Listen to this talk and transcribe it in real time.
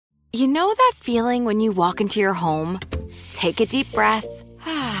You know that feeling when you walk into your home, take a deep breath,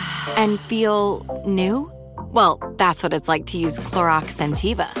 and feel new? Well, that's what it's like to use Clorox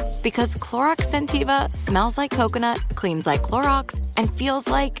Scentiva. Because Clorox Scentiva smells like coconut, cleans like Clorox, and feels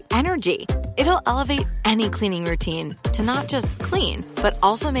like energy. It'll elevate any cleaning routine to not just clean, but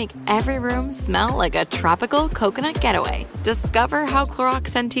also make every room smell like a tropical coconut getaway. Discover how Clorox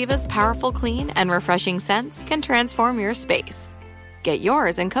Scentiva's powerful clean and refreshing scents can transform your space. Get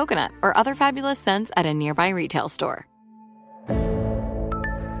yours in coconut or other fabulous scents at a nearby retail store.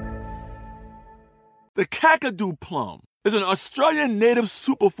 The Kakadu plum is an Australian native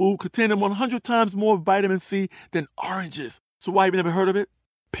superfood containing 100 times more vitamin C than oranges. So why have you never heard of it?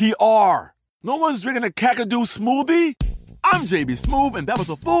 PR. No one's drinking a Kakadu smoothie? I'm JB Smoove, and that was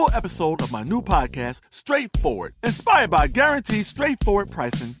a full episode of my new podcast, Straightforward, inspired by guaranteed straightforward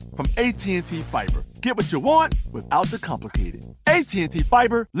pricing from AT&T Fiber. Get what you want without the complicated. AT&T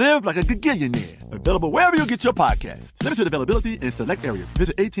Fiber, live like a gigillionaire. Available wherever you get your podcasts. Limited availability in select areas.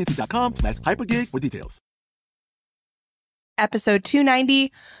 Visit AT&T.com/hypergig for details. Episode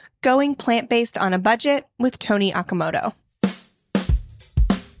 290, Going Plant-Based on a Budget with Tony Akamoto.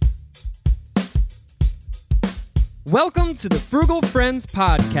 Welcome to the Frugal Friends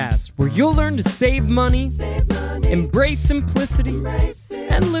Podcast, where you'll learn to save money, embrace simplicity,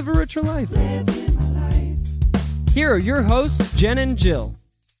 and live a richer life. Here are your hosts, Jen and Jill.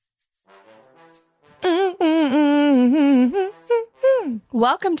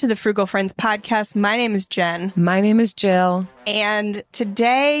 Welcome to the Frugal Friends Podcast. My name is Jen. My name is Jill. And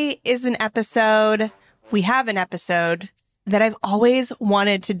today is we have an episode that I've always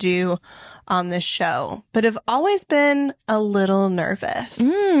wanted to do on this show, but have always been a little nervous.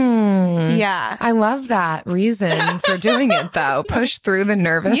 Yeah. I love that reason for doing it, though. Push through the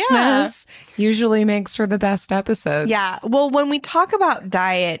nervousness usually makes for the best episodes. Yeah. Well, when we talk about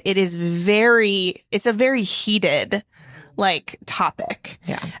diet, it's a very heated, topic.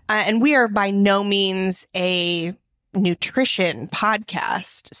 Yeah. And we are by no means a nutrition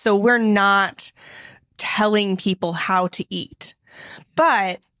podcast. So we're not telling people how to eat.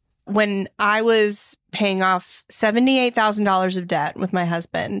 But when I was paying off $78,000 of debt with my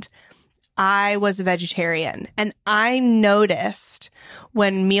husband, I was a vegetarian. And I noticed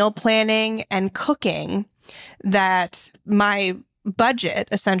when meal planning and cooking that my budget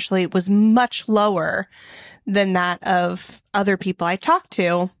essentially was much lower than that of other people I talked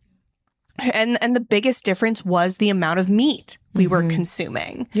to. And the biggest difference was the amount of meat we were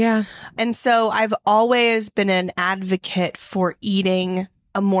consuming. Yeah. And so I've always been an advocate for eating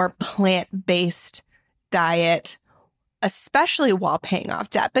a more plant-based diet, especially while paying off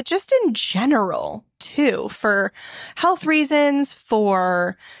debt, but just in general too, for health reasons,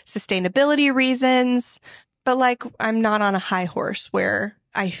 for sustainability reasons. But I'm not on a high horse where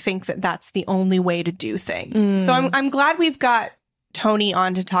I think that that's the only way to do things. So I'm glad we've got Tony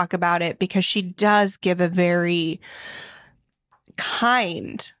on to talk about it, because she does give a very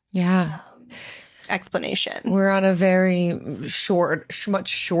kind explanation. We're on a very much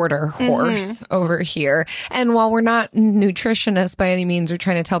shorter horse over here. And while we're not nutritionists by any means or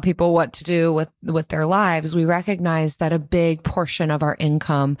trying to tell people what to do with their lives, we recognize that a big portion of our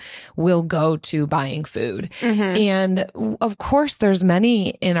income will go to buying food. And of course, there's many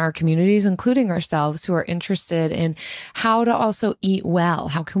in our communities, including ourselves, who are interested in how to also eat well.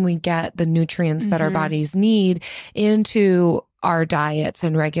 How can we get the nutrients that our bodies need into our diets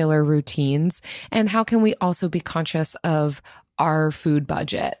and regular routines? And how can we also be conscious of our food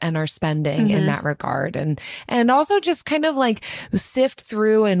budget and our spending in that regard? And also just kind of sift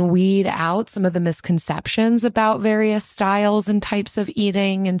through and weed out some of the misconceptions about various styles and types of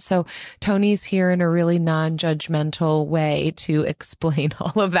eating. And so Tony's here in a really non-judgmental way to explain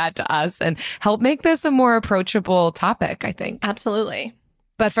all of that to us and help make this a more approachable topic, I think. Absolutely.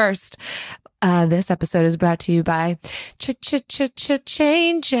 But first, this episode is brought to you by Changes.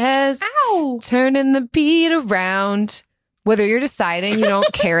 Ow! Turning the beat around. Whether you're deciding you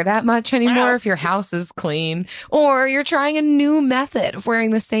don't care that much anymore if your house is clean, or you're trying a new method of wearing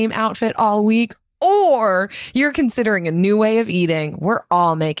the same outfit all week, or you're considering a new way of eating, we're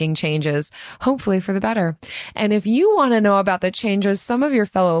all making changes, hopefully for the better. And if you want to know about the changes some of your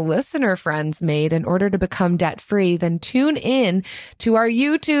fellow listener friends made in order to become debt-free, then tune in to our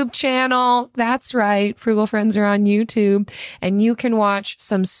YouTube channel. That's right. Frugal Friends are on YouTube, and you can watch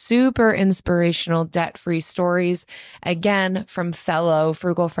some super inspirational debt-free stories, again, from fellow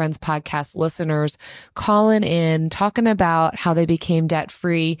Frugal Friends podcast listeners calling in, talking about how they became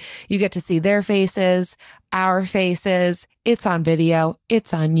debt-free. You get to see their faces faces, our faces. It's on video.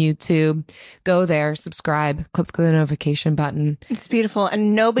 It's on YouTube. Go there, subscribe, click the notification button. It's beautiful.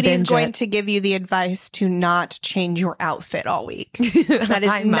 And nobody's Binge going it. to give you the advice to not change your outfit all week. That is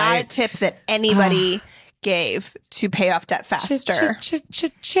I not a might. tip that anybody gave to pay off debt faster.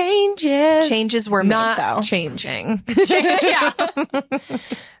 Changes. Changes were made, not though. changing. Yeah.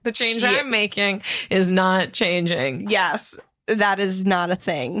 The change Yeah. I'm making is not changing. Yes, that is not a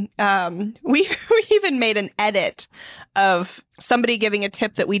thing. We even made an edit of somebody giving a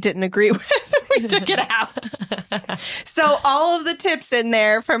tip that we didn't agree with. We took it out. So all of the tips in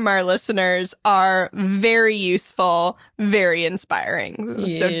there from our listeners are very useful, very inspiring.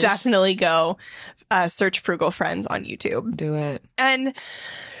 So Yes. definitely go search Frugal Friends on YouTube. Do it. And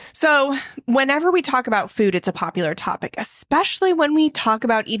so whenever we talk about food, it's a popular topic, especially when we talk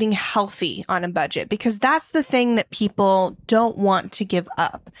about eating healthy on a budget, because that's the thing that people don't want to give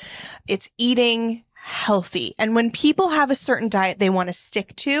up. It's eating healthy. And when people have a certain diet they want to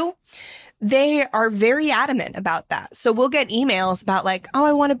stick to, they are very adamant about that. So we'll get emails about like, oh,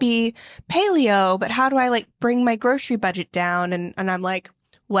 I want to be paleo, but how do I like bring my grocery budget down? And I'm like,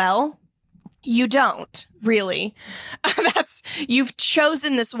 well, you don't really. You've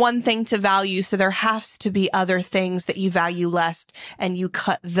chosen this one thing to value. So there has to be other things that you value less and you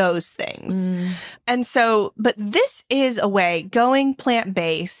cut those things. And so, but this is a way going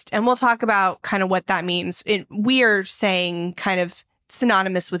plant-based, and we'll talk about kind of what that means. We are saying kind of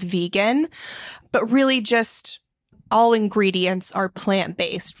synonymous with vegan, but really just all ingredients are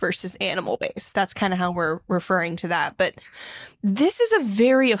plant-based versus animal-based. That's kind of how we're referring to that. But this is a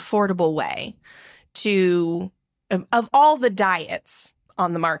very affordable way to, of all the diets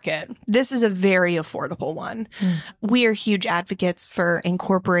on the market, this is a very affordable one. We are huge advocates for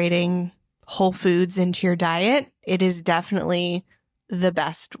incorporating whole foods into your diet. It is definitely the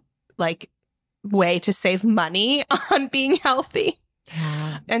best way to save money on being healthy.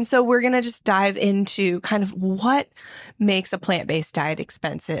 Yeah. And so we're going to just dive into kind of what makes a plant-based diet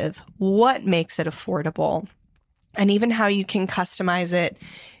expensive, what makes it affordable, and even how you can customize it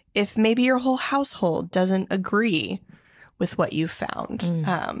if maybe your whole household doesn't agree with what you found.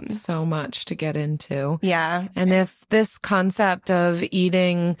 So much to get into. Yeah. And if this concept of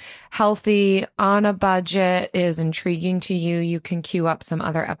eating healthy on a budget is intriguing to you, you can queue up some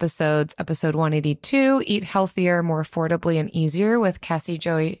other episodes. Episode 182, Eat Healthier, More Affordably and Easier with Cassie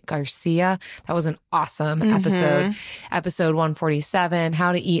Joy Garcia. That was an awesome episode. Episode 147,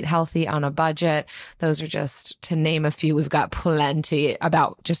 How to Eat Healthy on a Budget. Those are just to name a few. We've got plenty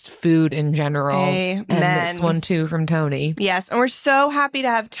about just food in general. Amen. And this one too from Tony. Yes. And we're so happy to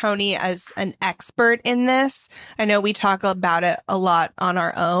have Tony as an expert in this. I know we talk about it a lot on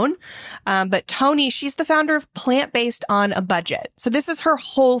our own. But Tony, she's the founder of Plant-Based on a Budget. So this is her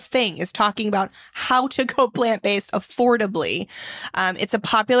whole thing, is talking about how to go plant-based affordably. It's a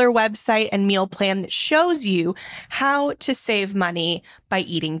popular website and meal plan that shows you how to save money by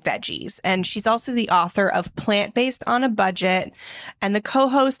eating veggies. And she's also the author of Plant-Based on a Budget and the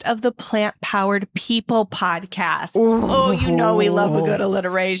co-host of the Plant-Powered People podcast. Oh, you know we love a good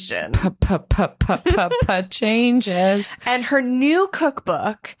alliteration. Changes. And her new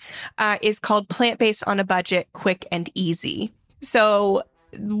cookbook is called Plant-Based on a Budget, Quick and Easy. So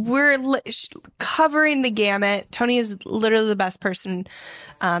we're covering the gamut. Tony is literally the best person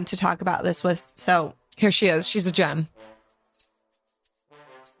to talk about this with. So Here she is. She's a gem.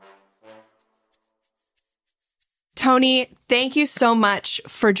 Tony, thank you so much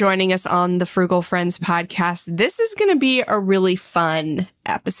for joining us on the Frugal Friends podcast. This is going to be a really fun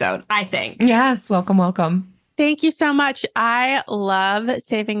episode, I think. Yes. Welcome, welcome. Thank you so much. I love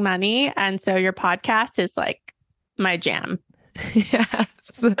saving money. And so your podcast is like my jam.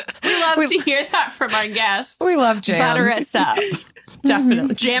 Yes. We love to hear that from our guests. We love jams. Butter us up.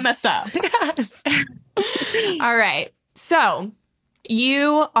 Definitely. Jam us up. Yes. All right. So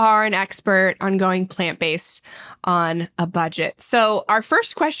you are an expert on going plant-based on a budget. So our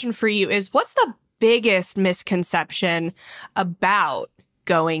first question for you is, what's the biggest misconception about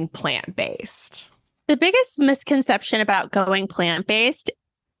going plant-based? The biggest misconception about going plant-based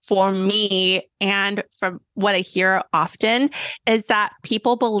for me, and from what I hear often, is that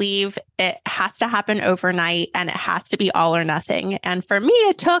people believe it has to happen overnight and it has to be all or nothing. And for me,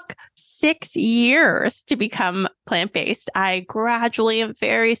 it took 6 years to become plant-based. I gradually and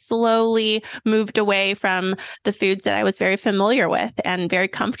very slowly moved away from the foods that I was very familiar with and very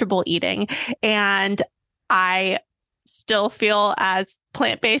comfortable eating. And I still feel as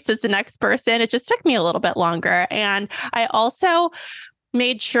plant-based as the next person. It just took me a little bit longer. And I also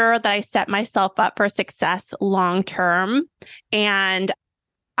made sure that I set myself up for success long term. And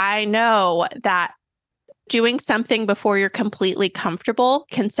I know that doing something before you're completely comfortable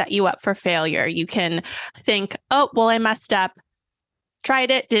can set you up for failure. You can think, oh, well, I messed up.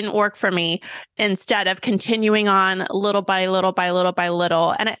 Tried it, didn't work for me, instead of continuing on little by little by little by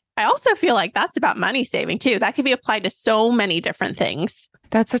little. And I also feel like that's about money saving too. That can be applied to so many different things.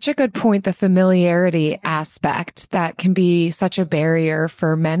 That's such a good point. The familiarity aspect that can be such a barrier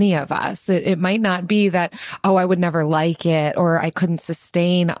for many of us. It might not be that, oh, I would never like it or I couldn't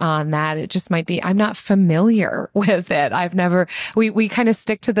sustain on that. It just might be, I'm not familiar with it. We kind of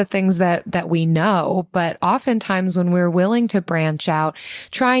stick to the things that we know. But oftentimes when we're willing to branch out,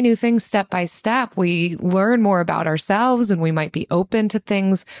 try new things step by step, we learn more about ourselves and we might be open to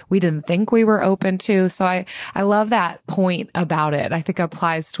things we didn't think we were open to. So I love that point about it. I think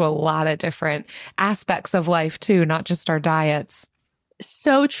applies to a lot of different aspects of life too, not just our diets.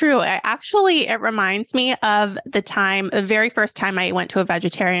 So true. It reminds me of the very first time I went to a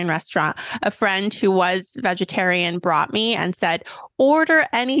vegetarian restaurant. A friend who was vegetarian brought me and said, order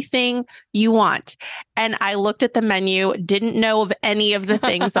anything you want. And I looked at the menu, didn't know of any of the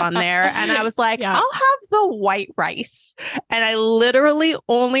things on there. And I was like, I'll have the white rice. And I literally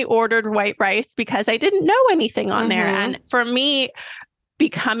only ordered white rice because I didn't know anything on there. And for me,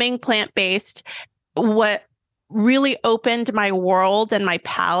 becoming plant-based, what really opened my world and my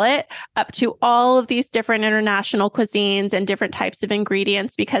palate up to all of these different international cuisines and different types of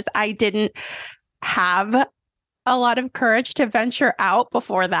ingredients, because I didn't have a lot of courage to venture out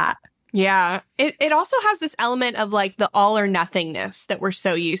before that. Yeah. It also has this element of like the all or nothingness that we're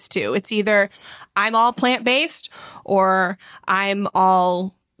so used to. It's either I'm all plant-based or I'm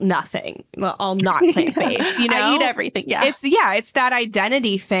all nothing. Well, all not plant-based, you know? I eat everything. Yeah. It's that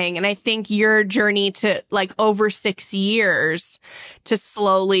identity thing. And I think your journey to like over 6 years to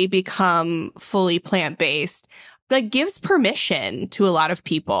slowly become fully plant-based, like gives permission to a lot of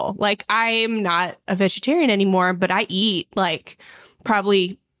people. Like I'm not a vegetarian anymore, but I eat like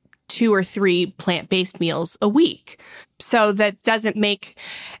probably 2 or 3 plant-based meals a week. So that doesn't make,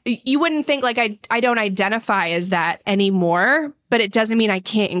 you wouldn't think like I don't identify as that anymore, but it doesn't mean I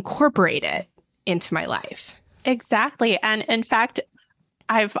can't incorporate it into my life. Exactly. And in fact,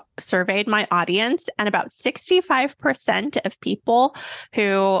 I've surveyed my audience, and about 65% of people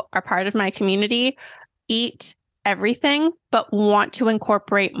who are part of my community eat everything, but want to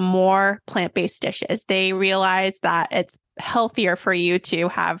incorporate more plant-based dishes. They realize that it's healthier for you to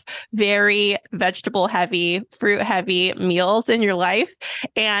have very vegetable heavy, fruit heavy meals in your life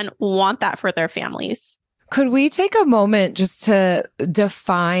and want that for their families. Could we take a moment just to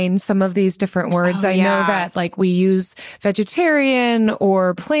define some of these different words? I know that like we use vegetarian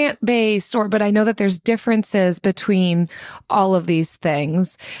or plant-based, but I know that there's differences between all of these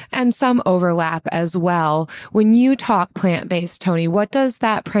things and some overlap as well. When you talk plant-based, Toni, what does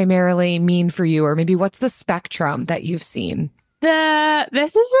that primarily mean for you? Or maybe what's the spectrum that you've seen?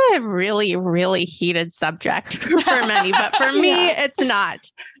 This is a really, really heated subject for many, but for me, it's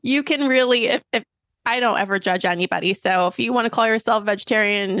not. You can really, if I don't ever judge anybody. So if you want to call yourself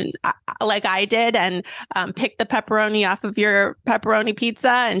vegetarian like I did and pick the pepperoni off of your pepperoni pizza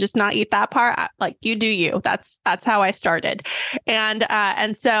and just not eat that part, like you do you. That's how I started.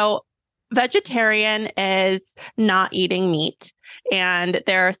 And so vegetarian is not eating meat. And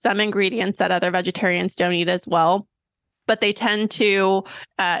there are some ingredients that other vegetarians don't eat as well, but they tend to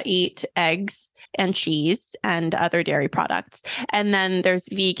eat eggs and cheese and other dairy products. And then there's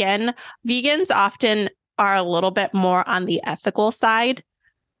vegan. Vegans often are a little bit more on the ethical side,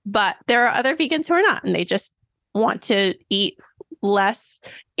 but there are other vegans who are not, and they just want to eat less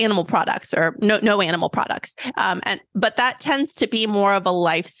animal products or no animal products. But that tends to be more of a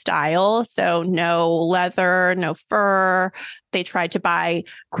lifestyle. So no leather, no fur. They try to buy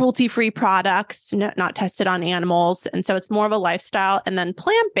cruelty-free products, not tested on animals. And so it's more of a lifestyle. And then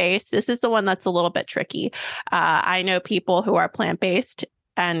plant-based, this is the one that's a little bit tricky. I know people who are plant-based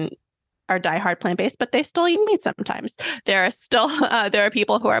and are diehard plant-based, but they still eat meat sometimes. There are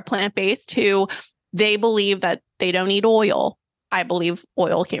people who are plant-based who they believe that they don't need oil. I believe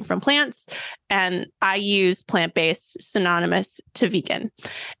oil came from plants, and I use plant-based synonymous to vegan.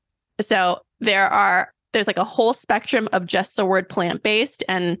 So there's like a whole spectrum of just the word plant-based.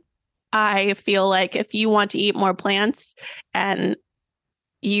 And I feel like if you want to eat more plants and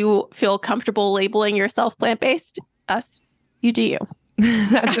you feel comfortable labeling yourself plant-based, you do you.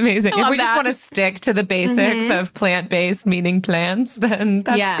 That's amazing. If we just want to stick to the basics of plant-based, meaning plants, then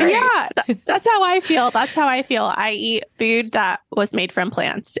that's great. Yeah, that's how I feel. That's how I feel. I eat food that was made from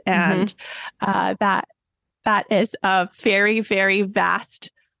plants. And that is a very, very vast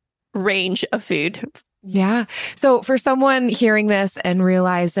range of food Yeah. So for someone hearing this and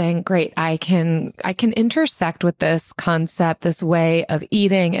realizing, great, I can intersect with this concept, this way of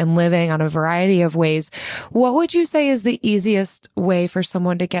eating and living on a variety of ways, what would you say is the easiest way for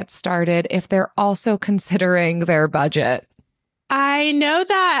someone to get started if they're also considering their budget? I know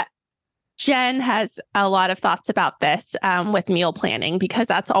that Jen has a lot of thoughts about this with meal planning, because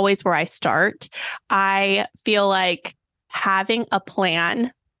that's always where I start. I feel like having a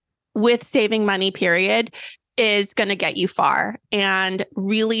plan with saving money, period, is going to get you far, and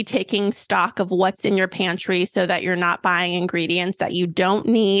really taking stock of what's in your pantry so that you're not buying ingredients that you don't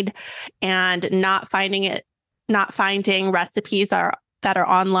need, and not finding recipes that are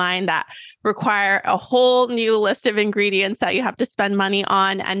online that require a whole new list of ingredients that you have to spend money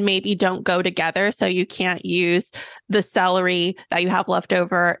on and maybe don't go together. So you can't use the celery that you have left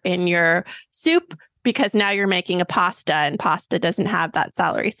over in your soup, because now you're making a pasta and pasta doesn't have that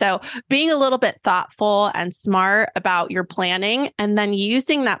celery. So being a little bit thoughtful and smart about your planning, and then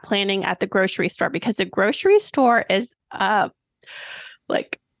using that planning at the grocery store, because the grocery store is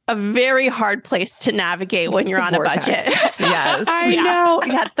like a very hard place to navigate when you're on a budget. Yes. I know.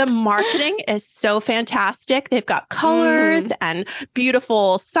 Yeah, the marketing is so fantastic. They've got colors and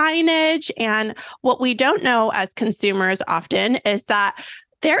beautiful signage. And what we don't know as consumers often is that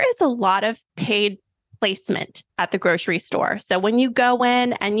there is a lot of paid placement at the grocery store. So when you go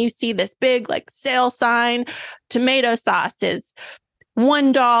in and you see this big sale sign, tomato sauce is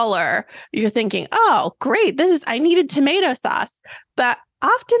 $1, you're thinking, oh, great, I needed tomato sauce. But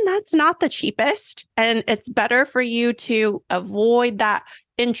often that's not the cheapest. And it's better for you to avoid that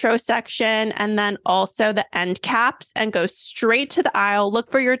intro section and then also the end caps and go straight to the aisle, look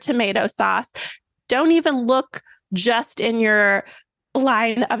for your tomato sauce. Don't even look just in your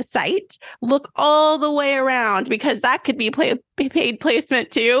line of sight. Look all the way around, because that could be paid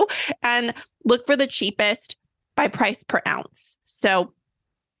placement too. And look for the cheapest by price per ounce. So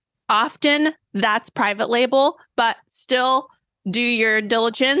often that's private label, but still do your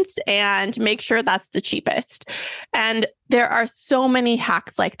diligence and make sure that's the cheapest. And there are so many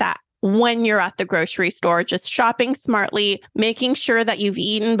hacks like that when you're at the grocery store, just shopping smartly, making sure that you've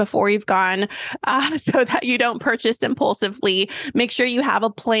eaten before you've gone so that you don't purchase impulsively. Make sure you have a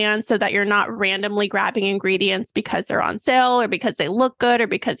plan so that you're not randomly grabbing ingredients because they're on sale or because they look good or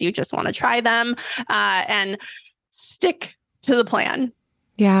because you just want to try them, and stick to the plan.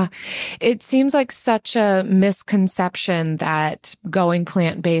 Yeah. It seems like such a misconception that going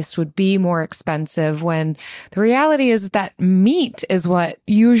plant-based would be more expensive, when the reality is that meat is what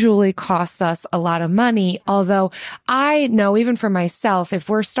usually costs us a lot of money. Although I know, even for myself, if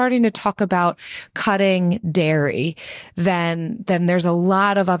we're starting to talk about cutting dairy, then there's a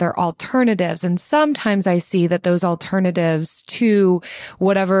lot of other alternatives. And sometimes I see that those alternatives to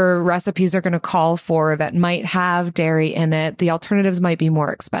whatever recipes are going to call for that might have dairy in it, the alternatives might be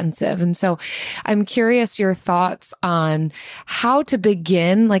more expensive. And so I'm curious your thoughts on how to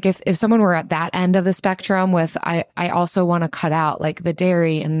begin. Like if someone were at that end of the spectrum with, I also want to cut out the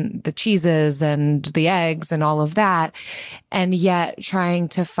dairy and the cheeses and the eggs and all of that, and yet trying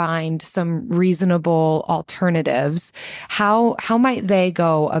to find some reasonable alternatives, how might they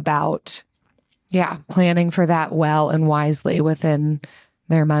go about, planning for that well and wisely within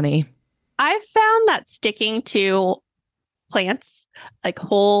their money? I've found that sticking to plants, like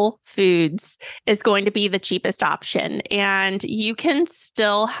whole foods, is going to be the cheapest option. And you can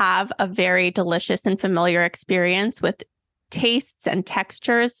still have a very delicious and familiar experience with tastes and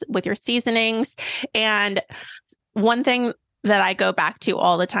textures with your seasonings. And one thing that I go back to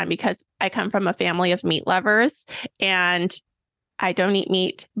all the time, because I come from a family of meat lovers and I don't eat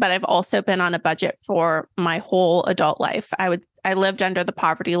meat, but I've also been on a budget for my whole adult life. I lived under the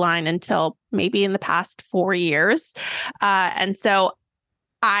poverty line until maybe in the past 4 years. And so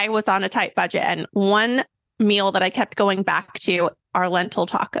I was on a tight budget. And one meal that I kept going back to are lentil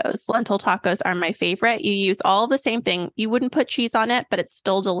tacos. Lentil tacos are my favorite. You use all the same thing. You wouldn't put cheese on it, but it's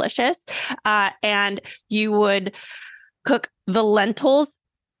still delicious. And you would cook the lentils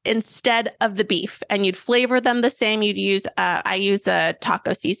instead of the beef, and you'd flavor them the same. You'd use, I use a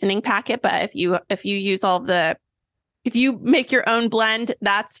taco seasoning packet, but if you use if you make your own blend,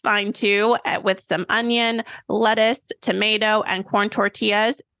 that's fine too, with some onion, lettuce, tomato, and corn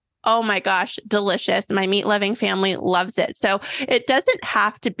tortillas. Oh my gosh, delicious. My meat loving family loves it. So it doesn't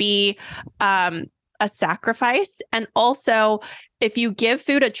have to be a sacrifice. And also, if you give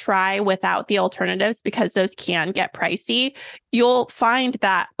food a try without the alternatives, because those can get pricey, you'll find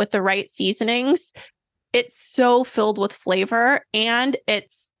that with the right seasonings, it's so filled with flavor and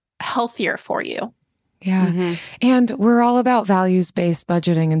it's healthier for you. Yeah. And we're all about values-based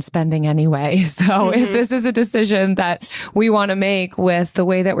budgeting and spending anyway. So if this is a decision that we want to make with the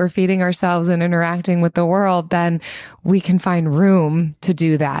way that we're feeding ourselves and interacting with the world, then we can find room to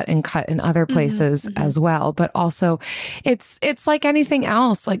do that and cut in other places as well. But also it's like anything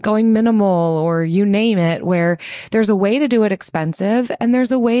else, like going minimal or you name it, where there's a way to do it expensive and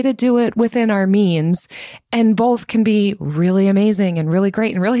there's a way to do it within our means. And both can be really amazing and really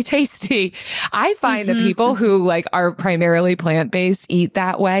great and really tasty. I find that people who like are primarily plant-based eat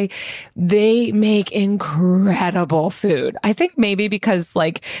that way. They make incredible food. I think maybe because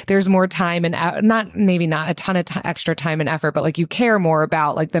like there's more time and not a ton of extra time and effort, but like you care more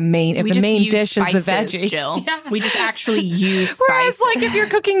about like the main, if the main dish is the veggie. Jill. Yeah. We just actually use spices. Whereas like if you're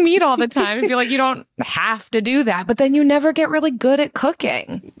cooking meat all the time, I feel like you don't have to do that, but then you never get really good at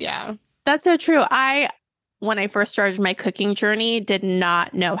cooking. Yeah. That's so true. When I first started my cooking journey, did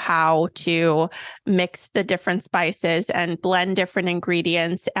not know how to mix the different spices and blend different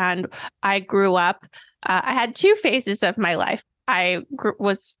ingredients. And I grew up, I had two phases of my life. I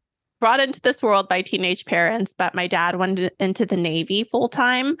was brought into this world by teenage parents, but my dad went into the Navy full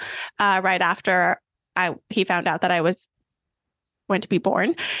time right after he found out that I was going to be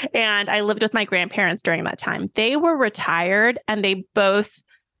born. And I lived with my grandparents during that time. They were retired and they both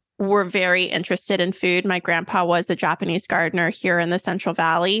were very interested in food. My grandpa was a Japanese gardener here in the Central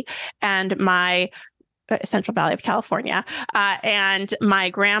Valley and Central Valley of California. And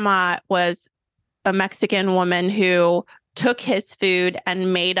my grandma was a Mexican woman who took his food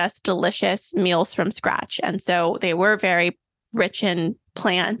and made us delicious meals from scratch. And so they were very rich in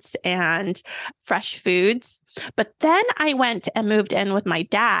plants and fresh foods. But then I went and moved in with my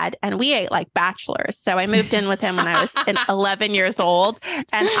dad and we ate like bachelors. So I moved in with him when I was 11 years old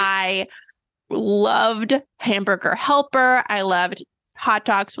and I loved Hamburger Helper. I loved hot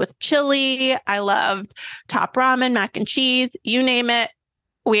dogs with chili. I loved top ramen, mac and cheese, you name it.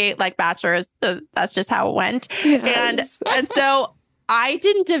 We ate like bachelors. So that's just how it went. Yes. And so I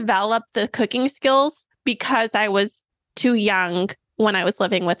didn't develop the cooking skills because I was too young when I was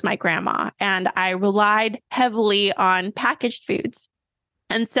living with my grandma, and I relied heavily on packaged foods.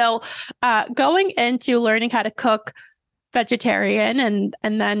 And so going into learning how to cook vegetarian and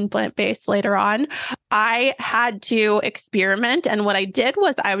then plant-based later on, I had to experiment. And what I did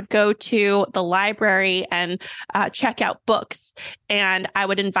was I would go to the library and check out books. And I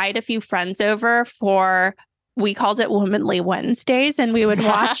would invite a few friends over we called it Womanly Wednesdays, and we would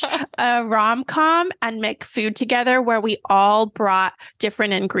watch a rom-com and make food together where we all brought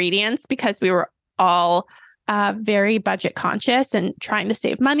different ingredients because we were all very budget conscious and trying to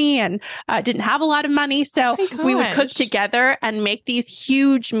save money and didn't have a lot of money. So we would cook together and make these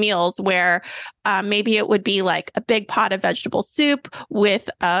huge meals where maybe it would be like a big pot of vegetable soup with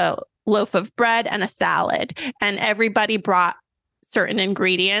a loaf of bread and a salad. And everybody brought certain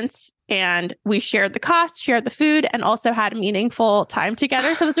ingredients. And we shared the cost, shared the food, and also had a meaningful time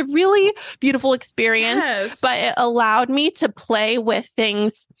together. So it was a really beautiful experience, but it allowed me to play with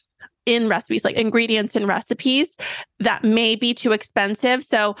things in recipes, like ingredients in recipes that may be too expensive.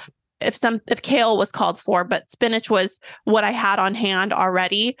 So if kale was called for, but spinach was what I had on hand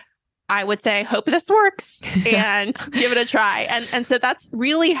already, I would say, hope this works and give it a try. And so that's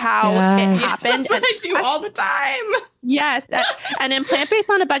really how it happened. That's what I do all the time. Yes. And in Plant-Based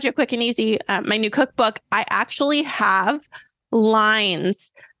on a Budget, Quick and Easy, my new cookbook, I actually have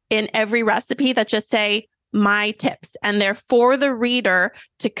lines in every recipe that just say my tips. And they're for the reader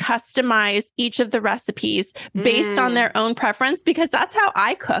to customize each of the recipes based on their own preference, because that's how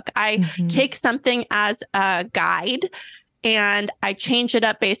I cook. I take something as a guide and I change it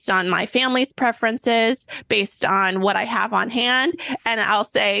up based on my family's preferences, based on what I have on hand. And I'll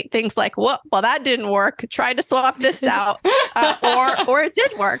say things like, well, that didn't work. Try to swap this out. Or it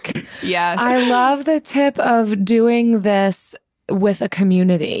did work. Yes. I love the tip of doing this with a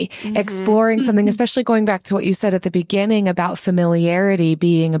community, exploring something, especially going back to what you said at the beginning about familiarity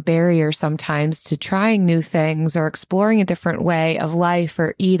being a barrier sometimes to trying new things or exploring a different way of life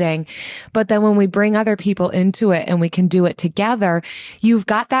or eating. But then when we bring other people into it and we can do it together, you've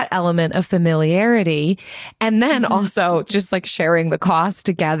got that element of familiarity. And then also just like sharing the cost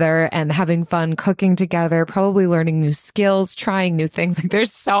together and having fun cooking together, probably learning new skills, trying new things. Like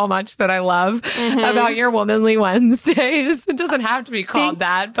there's so much that I love about your Womanly Wednesdays. It doesn't have to be called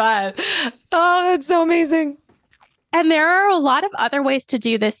that, but that's so amazing. And there are a lot of other ways to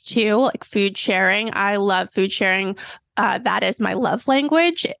do this too, like food sharing. I love food sharing. That is my love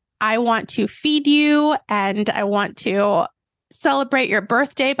language. I want to feed you and I want to celebrate your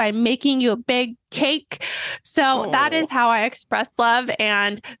birthday by making you a big cake. So that is how I express love.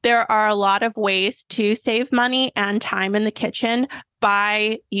 And there are a lot of ways to save money and time in the kitchen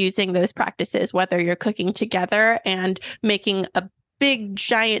by using those practices, whether you're cooking together and making a big,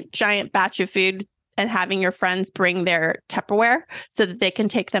 giant batch of food and having your friends bring their Tupperware so that they can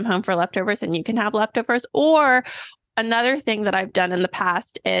take them home for leftovers and you can have leftovers. Or another thing that I've done in the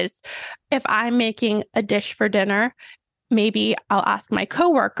past is if I'm making a dish for dinner, maybe I'll ask my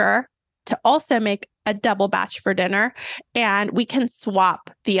coworker to also make a double batch for dinner and we can swap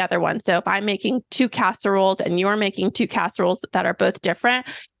the other one. So if I'm making 2 casseroles and you're making 2 casseroles that are both different,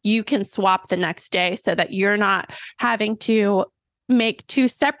 you can swap the next day so that you're not having to make 2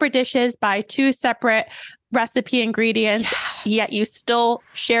 separate dishes by 2 separate recipe ingredients, yet you still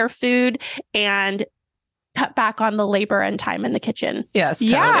share food and cut back on the labor and time in the kitchen. Yes,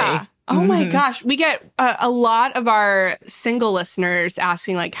 totally. Yeah. Oh my gosh. We get a lot of our single listeners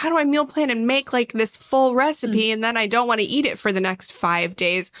asking like, how do I meal plan and make like this full recipe and then I don't want to eat it for the next 5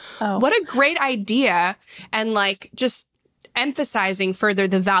 days? What a great idea. And like just emphasizing further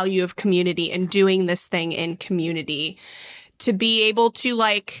the value of community and doing this thing in community to be able to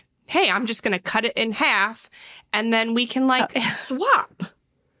like, hey, I'm just going to cut it in half and then we can like swap.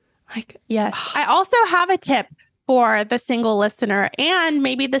 Like, yes. I also have a tip for the single listener and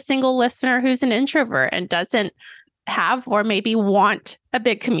maybe the single listener who's an introvert and doesn't have or maybe want a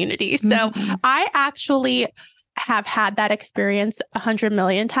big community. So I actually have had that experience 100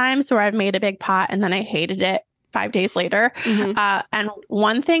 million times where I've made a big pot and then I hated it 5 days later. And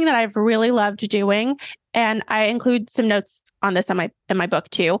one thing that I've really loved doing, and I include some notes on this in my book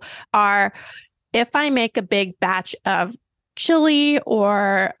too, are if I make a big batch of chili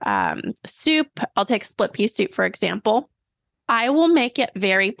or soup, I'll take split pea soup, for example. I will make it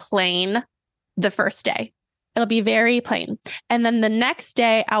very plain the first day. It'll be very plain. And then the next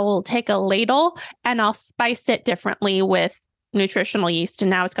day, I will take a ladle and I'll spice it differently with nutritional yeast. And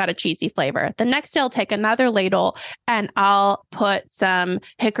now it's got a cheesy flavor. The next day, I'll take another ladle and I'll put some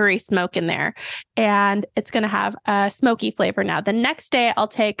hickory smoke in there. And it's going to have a smoky flavor now. The next day, I'll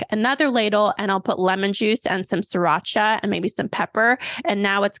take another ladle and I'll put lemon juice and some sriracha and maybe some pepper. And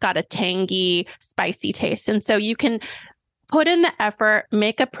now it's got a tangy, spicy taste. And so you can put in the effort,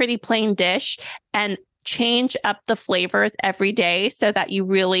 make a pretty plain dish, and change up the flavors every day so that you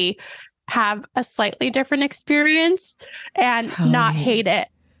really have a slightly different experience and not hate it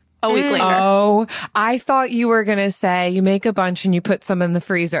a week later. Oh, I thought you were going to say you make a bunch and you put some in the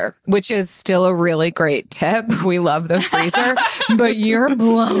freezer, which is still a really great tip. We love the freezer, but you're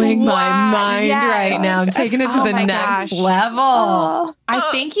blowing my mind right now. I'm taking it to the next level. I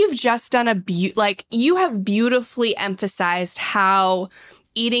think you've just done you have beautifully emphasized how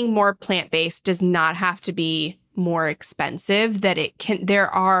eating more plant-based does not have to be more expensive, that there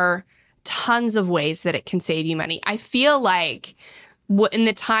are tons of ways that it can save you money. I feel like in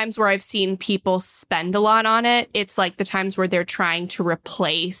the times where I've seen people spend a lot on it, it's like the times where they're trying to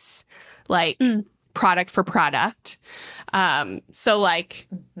replace like product for product. So like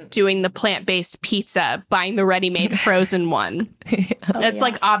doing the plant-based pizza, buying the ready-made frozen one. It's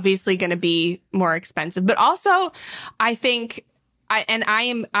like obviously going to be more expensive. But also I think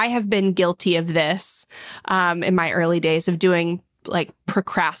I have been guilty of this in my early days of doing like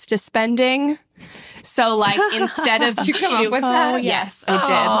procrasti-spending. So like instead of Did you come up with that? Yes,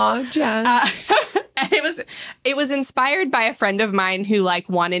 I did. Oh, Jen. And it was inspired by a friend of mine who like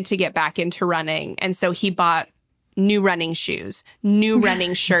wanted to get back into running, and so he bought new running shoes, new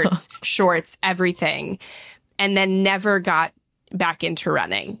running shirts, shorts, everything, and then never got back into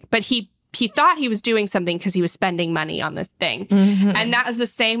running. But he thought he was doing something because he was spending money on the thing. And that is the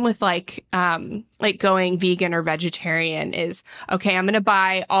same with like going vegan or vegetarian is, okay, I'm going to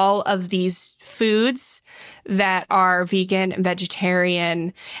buy all of these foods that are vegan and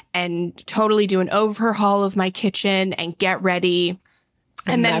vegetarian and totally do an overhaul of my kitchen and get ready.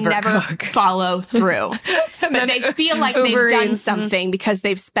 And then never follow through. But they feel like they've done something because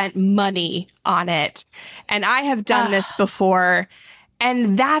they've spent money on it. And I have done this before.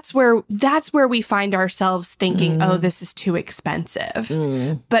 And that's where we find ourselves thinking, oh, this is too expensive.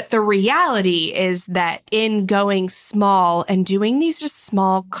 But the reality is that in going small and doing these just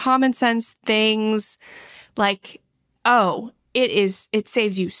small common sense things, like, oh, it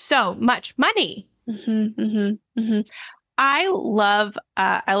saves you so much money. I love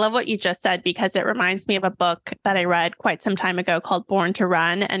what you just said because it reminds me of a book that I read quite some time ago called Born to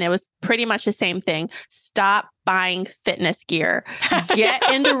Run. And it was pretty much the same thing. Stop buying fitness gear. Get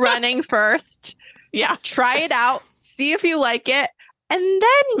into running first. Yeah. Try it out. See if you like it. And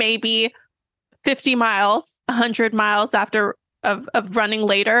then maybe 50 miles, 100 miles after of running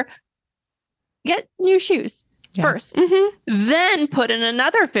later, get new shoes first. Then put in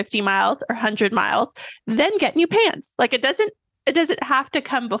another 50 miles or 100 miles, then get new pants. Like it doesn't have to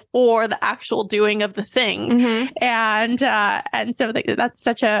come before the actual doing of the thing. And so that's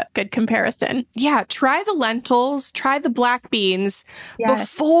such a good comparison. Yeah, try the lentils, try the black beans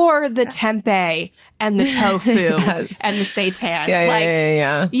before the tempeh and the tofu and the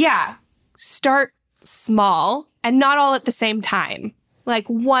seitan. Yeah. Start small and not all at the same time. Like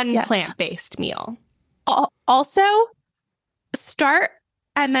one plant-based meal. Also, start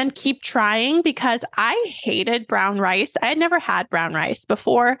and then keep trying, because I hated brown rice. I had never had brown rice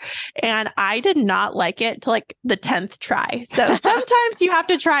before, and I did not like it till like the 10th try. So sometimes you have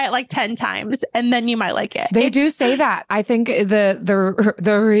to try it like 10 times and then you might like it. They do say that. I think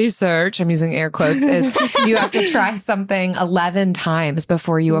the research, I'm using air quotes, is you have to try something 11 times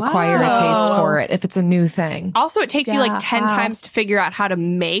before you acquire a taste for it if it's a new thing. Also, it takes you like 10 times to figure out how to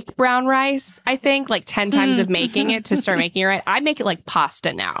make brown rice, I think. Like 10 times of making it to start making it right. I make it like pasta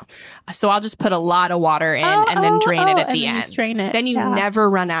now. So I'll just put a lot of water in and then drain it at the end. Then you never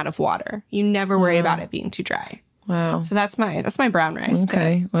run out of water. You never worry about it being too dry. Wow. So that's my brown rice.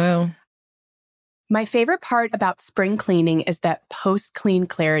 Okay. Wow. My favorite part about spring cleaning is that post-clean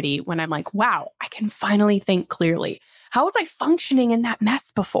clarity when I'm like, wow, I can finally think clearly. How was I functioning in that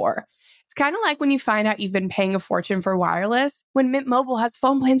mess before? It's kind of like when you find out you've been paying a fortune for wireless when Mint Mobile has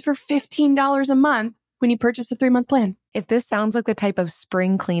phone plans for $15 a month when you purchase a 3-month plan. If this sounds like the type of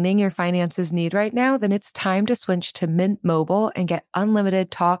spring cleaning your finances need right now, then it's time to switch to Mint Mobile and get unlimited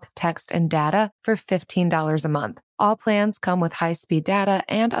talk, text, and data for $15 a month. All plans come with high-speed data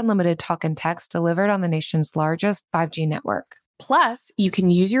and unlimited talk and text delivered on the nation's largest 5G network. Plus, you can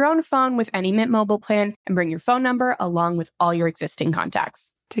use your own phone with any Mint Mobile plan and bring your phone number along with all your existing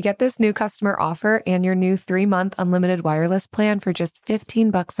contacts. To get this new customer offer and your new 3-month unlimited wireless plan for just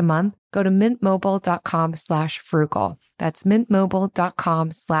 $15 a month, go to mintmobile.com/frugal. That's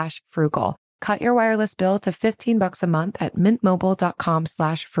mintmobile.com/frugal. Cut your wireless bill to $15 a month at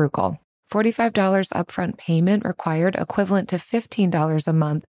mintmobile.com/frugal. $45 upfront payment required, equivalent to $15 a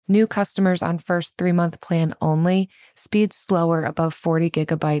month. New customers on first 3-month plan only. Speed slower above 40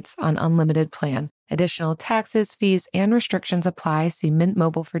 gigabytes on unlimited plan. Additional taxes, fees, and restrictions apply. See Mint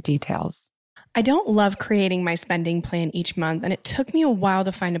Mobile for details. I don't love creating my spending plan each month, and it took me a while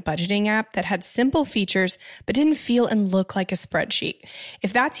to find a budgeting app that had simple features but didn't feel and look like a spreadsheet.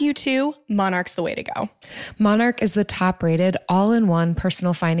 If that's you too, Monarch's the way to go. Monarch is the top-rated, all-in-one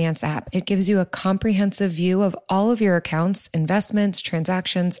personal finance app. It gives you a comprehensive view of all of your accounts, investments,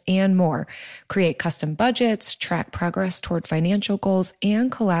 transactions, and more. Create custom budgets, track progress toward financial goals,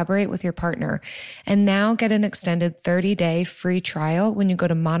 and collaborate with your partner. And now get an extended 30-day free trial when you go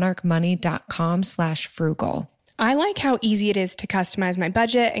to monarchmoney.com/frugal. I like how easy it is to customize my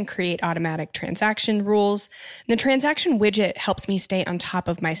budget and create automatic transaction rules. The transaction widget helps me stay on top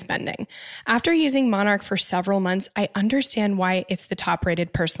of my spending. After using Monarch for several months, I understand why it's the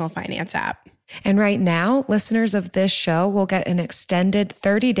top-rated personal finance app. And right now, listeners of this show will get an extended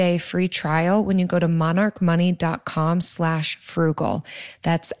 30-day free trial when you go to monarchmoney.com/frugal.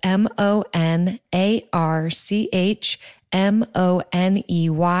 That's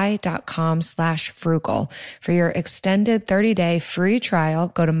monarchmoney.com/frugal. For your extended 30-day free trial,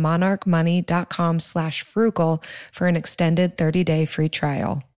 go to monarchmoney.com/frugal for an extended 30-day free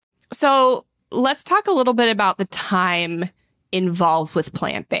trial. So let's talk a little bit about the time involved with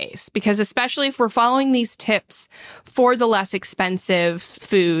plant-based, because especially if we're following these tips for the less expensive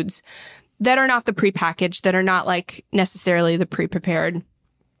foods that are not the prepackaged, that are not like necessarily the pre-prepared,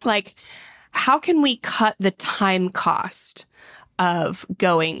 like how can we cut the time cost of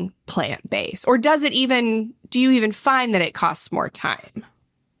going plant-based? Or do you even find that it costs more time?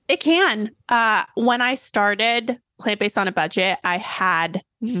 It can. When I started plant-based on a budget, I had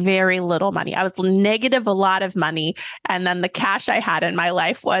very little money. I was negative a lot of money. And then the cash I had in my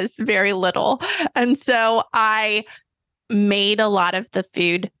life was very little. And so I made a lot of the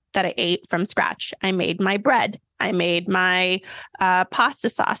food that I ate from scratch. I made my bread. I made my pasta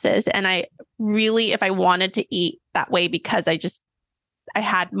sauces. And I really, if I wanted to eat that way, because I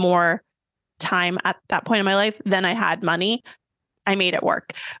had more time at that point in my life than I had money, I made it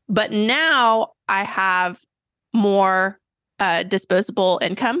work. But now I have more disposable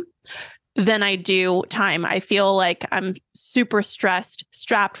income than I do time. I feel like I'm super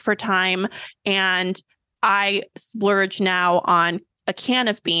strapped for time, and I splurge now on a can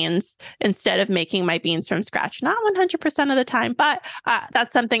of beans instead of making my beans from scratch. Not 100% of the time, but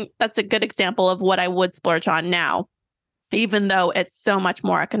that's a good example of what I would splurge on now. even though it's so much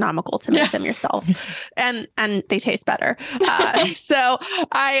more economical to make them yourself, and they taste better. So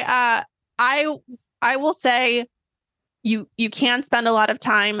I will say you can spend a lot of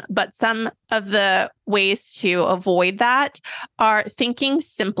time, but some of the ways to avoid that are thinking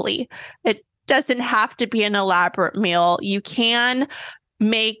simply. It doesn't have to be an elaborate meal. You can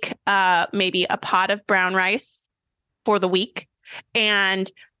make maybe a pot of brown rice for the week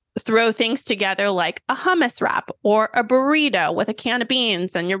and throw things together like a hummus wrap or a burrito with a can of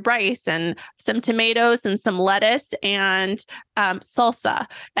beans and your rice and some tomatoes and some lettuce and salsa.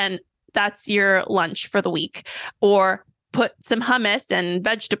 And that's your lunch for the week. Or put some hummus and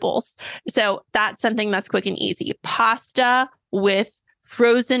vegetables. So that's something that's quick and easy. Pasta with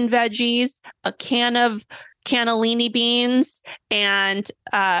frozen veggies, a can of cannellini beans, and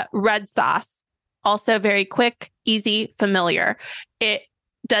red sauce. Also very quick, easy, familiar. It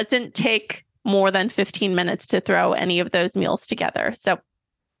doesn't take more than 15 minutes to throw any of those meals together. So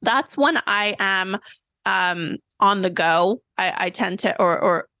that's when I am on the go. I tend to,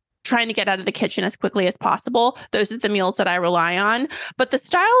 or trying to get out of the kitchen as quickly as possible. Those are the meals that I rely on. But the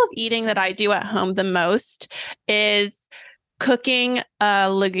style of eating that I do at home the most is cooking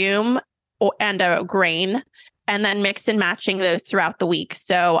a legume and a grain, and then mix and matching those throughout the week.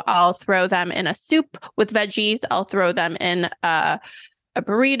 So I'll throw them in a soup with veggies. I'll throw them in a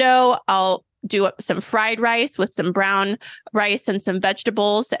burrito. I'll do some fried rice with some brown rice and some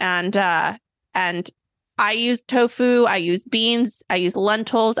vegetables. And I use tofu. I use beans. I use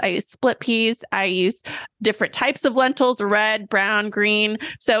lentils. I use split peas. I use different types of lentils, red, brown, green.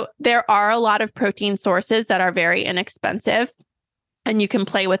 So there are a lot of protein sources that are very inexpensive, and you can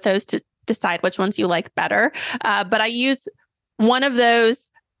play with those to decide which ones you like better. But I use one of those,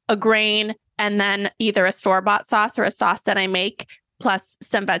 a grain, and then either a store-bought sauce or a sauce that I make, plus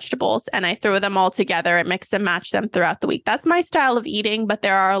some vegetables, and I throw them all together and mix and match them throughout the week. That's my style of eating, but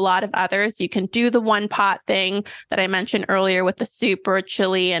there are a lot of others. You can do the one pot thing that I mentioned earlier with the soup or a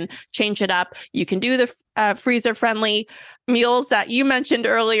chili and change it up. You can do the freezer-friendly meals that you mentioned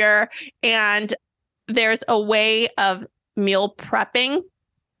earlier, and there's a way of meal prepping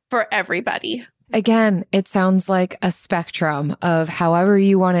for everybody. Again, it sounds like a spectrum of however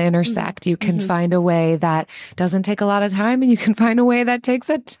you want to intersect. You can find a way that doesn't take a lot of time, and you can find a way that takes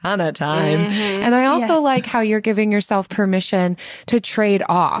a ton of time. And I also like how you're giving yourself permission to trade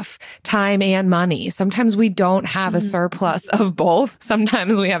off time and money. Sometimes we don't have a surplus of both.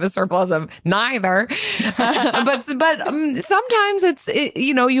 Sometimes we have a surplus of neither. but sometimes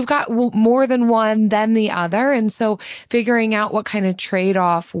you've got more than one than the other. And so figuring out what kind of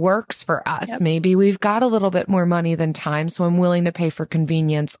trade-off works for us. Maybe we've got a little bit more money than time, so I'm willing to pay for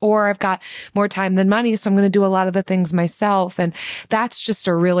convenience, or I've got more time than money, so I'm going to do a lot of the things myself. And that's just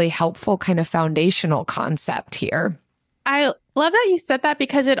a really helpful kind of foundational concept here. I love that you said that,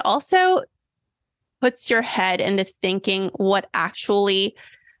 because it also puts your head into thinking what actually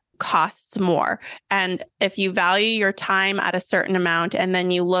costs more. And if you value your time at a certain amount, and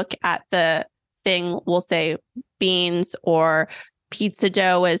then you look at the thing, we'll say beans or pizza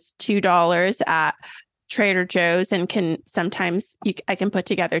dough is $2 at Trader Joe's, and I can put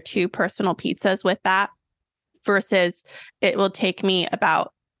together 2 personal pizzas with that, versus it will take me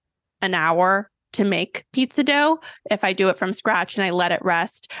about an hour to make pizza dough if I do it from scratch and I let it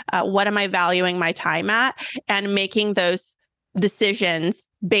rest. What am I valuing my time at? And making those decisions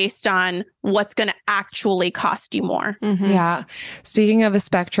based on what's going to actually cost you more. Yeah. Speaking of a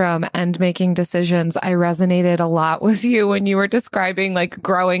spectrum and making decisions, I resonated a lot with you when you were describing like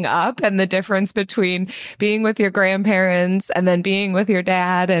growing up and the difference between being with your grandparents and then being with your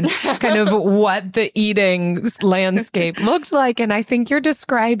dad, and kind of what the eating landscape looked like. And I think you're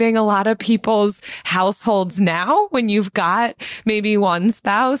describing a lot of people's households now, when you've got maybe one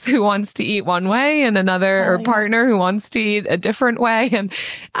spouse who wants to eat one way and another partner who wants to eat a different way. And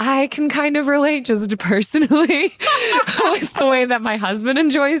I can kind of relate just personally with the way that my husband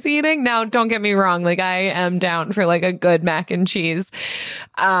enjoys eating. Now, don't get me wrong. Like, I am down for like a good mac and cheese.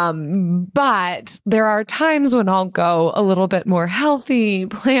 But there are times when I'll go a little bit more healthy,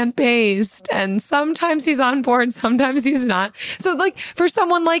 plant-based, and sometimes he's on board, sometimes he's not. So like for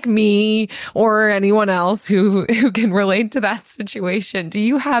someone like me or anyone else who can relate to that situation, do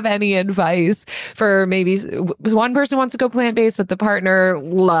you have any advice for maybe one person wants to go plant-based, but the partner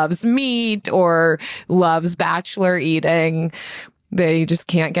loves meat or loves bachelor eating? They just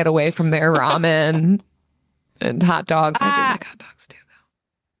can't get away from their ramen and hot dogs. I do like hot dogs too, though.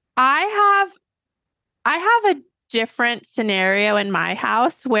 I have a different scenario in my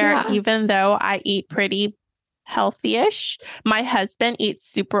house where even though I eat pretty healthy-ish. My husband eats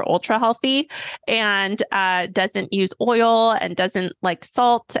super ultra healthy and doesn't use oil and doesn't like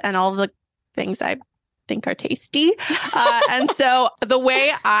salt and all the things I think are tasty. And so the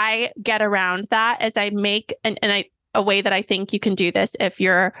way I get around that is I make a way that I think you can do this if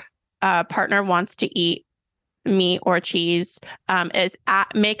your partner wants to eat meat or cheese is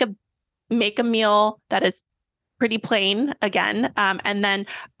make a meal that is pretty plain again. And then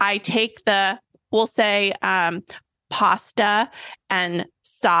I take we'll say pasta and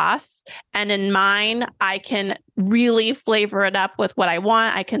sauce. And in mine, I can really flavor it up with what I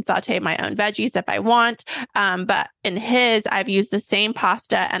want. I can saute my own veggies if I want. But in his, I've used the same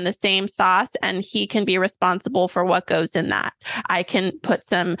pasta and the same sauce, and he can be responsible for what goes in that. I can put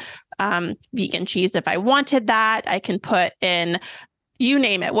some vegan cheese if I wanted that. I can put in, you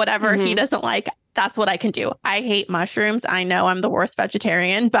name it, whatever he doesn't like. That's what I can do. I hate mushrooms. I know I'm the worst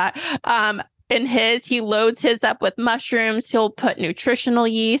vegetarian, but in his, he loads his up with mushrooms. He'll put nutritional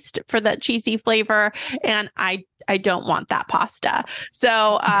yeast for that cheesy flavor. And I don't want that pasta.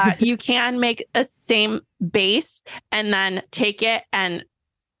 So you can make a same base and then take it and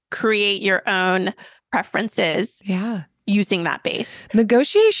create your own preferences. Yeah. Using that base.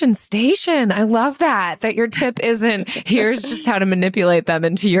 Negotiation station. I love that your tip isn't here's just how to manipulate them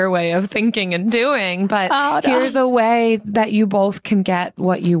into your way of thinking and doing, but here's a way that you both can get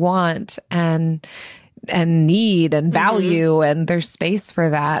what you want and need and value, and there's space for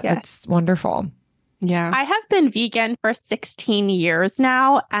that. Yeah. It's wonderful. Yeah. I have been vegan for 16 years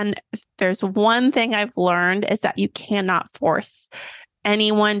now, and if there's one thing I've learned is that you cannot force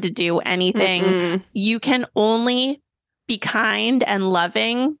anyone to do anything. Mm-mm. You can only be kind and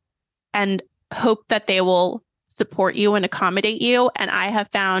loving and hope that they will support you and accommodate you. And I have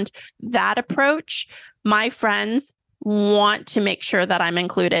found that approach. My friends want to make sure that I'm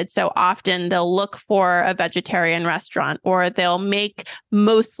included. So often they'll look for a vegetarian restaurant, or they'll make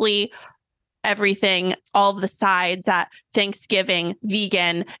mostly everything, all of the sides at Thanksgiving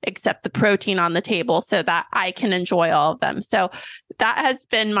vegan, except the protein on the table, so that I can enjoy all of them. So that has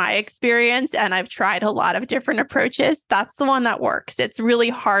been my experience. And I've tried a lot of different approaches. That's the one that works. It's really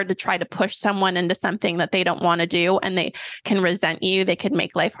hard to try to push someone into something that they don't want to do, and they can resent you. They could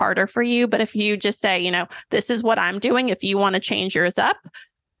make life harder for you. But if you just say, this is what I'm doing. If you want to change yours up,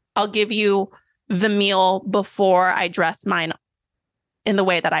 I'll give you the meal before I dress mine in the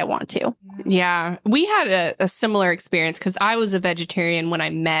way that I want to. Yeah. We had a similar experience because I was a vegetarian when I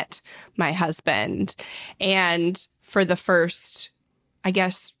met my husband. And for the first, I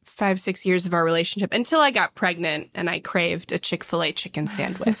guess, 5-6 years of our relationship, until I got pregnant and I craved a Chick-fil-A chicken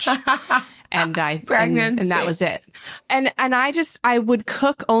sandwich. And that was it. And I would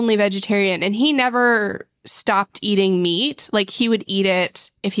cook only vegetarian, and he never stopped eating meat. Like, he would eat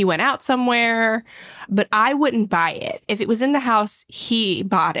it if he went out somewhere, but I wouldn't buy it. If it was in the house, he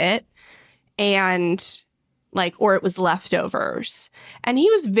bought it, and or it was leftovers. And he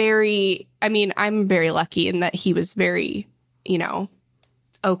was I'm very lucky in that he was very,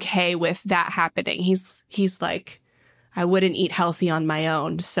 okay with that happening. He's like, I wouldn't eat healthy on my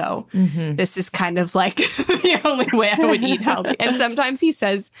own. So this is kind of like the only way I would eat healthy. And sometimes he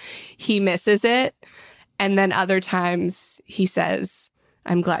says he misses it. And then other times he says,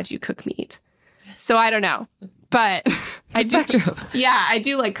 I'm glad you cook meat. So I don't know. But I do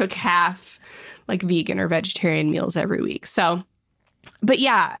cook half vegan or vegetarian meals every week. So, but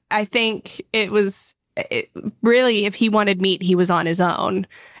yeah, I think really, if he wanted meat, he was on his own.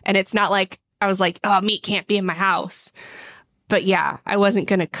 And it's not like I was like, oh, meat can't be in my house. But yeah, I wasn't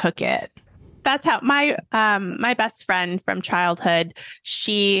going to cook it. That's how my best friend from childhood,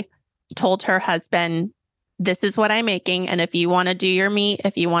 she told her husband, this is what I'm making. And if you want to do your meat,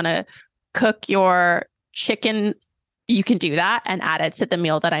 if you want to cook your chicken, you can do that and add it to the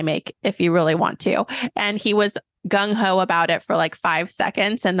meal that I make if you really want to. And he was gung-ho about it for 5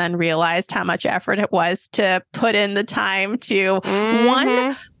 seconds, and then realized how much effort it was to put in the time to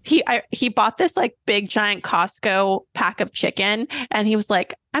one. He bought this big giant Costco pack of chicken, and he was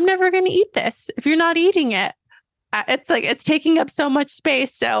like, I'm never going to eat this if you're not eating it. It's taking up so much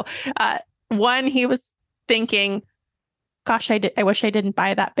space. So he was thinking, gosh, I wish I didn't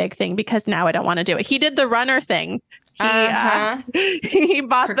buy that big thing, because now I don't want to do it. He did the runner thing. He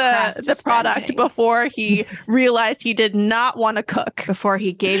bought the product before he realized he did not want to cook. Before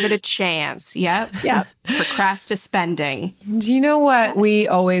he gave it a chance. Yep. Procrastinating. Do you know what? We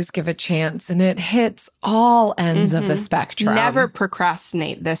always give a chance, and it hits all ends of the spectrum. Never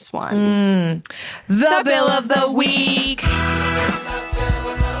procrastinate this one. The Bill of the Week.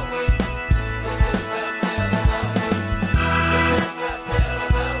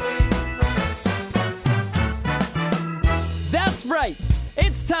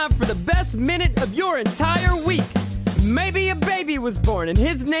 time for the best minute of your entire week. Maybe a baby was born and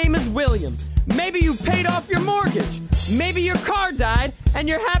his name is William. Maybe you paid off your mortgage. Maybe your car died and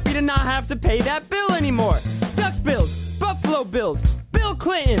you're happy to not have to pay that bill anymore. Duck bills, Buffalo Bills, Bill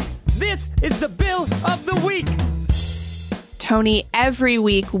Clinton. This is the bill of the week. Tony, every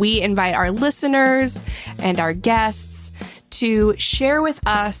week we invite our listeners and our guests to share with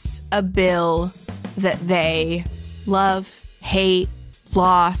us a bill that they love, hate,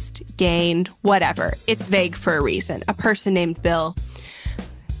 lost, gained, whatever. It's vague for a reason. A person named Bill.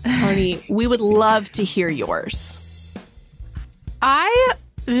 Tony, we would love to hear yours. I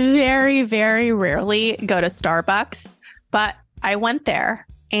very, very rarely go to Starbucks, but I went there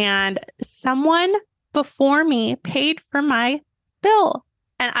and someone before me paid for my bill.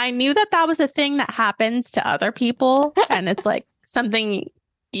 And I knew that that was a thing that happens to other people. And it's like something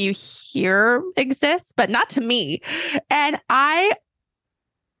you hear exists, but not to me. And I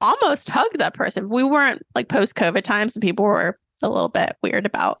almost hugged that person. We weren't like post-COVID times and people were a little bit weird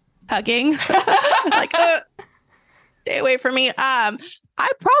about hugging. Like, stay away from me. I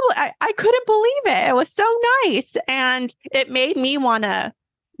couldn't believe it. It was so nice. And it made me want to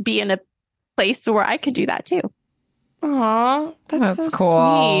be in a place where I could do that too. Aw, that's so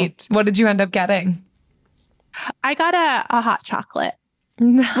cool. sweet. What did you end up getting? I got a hot chocolate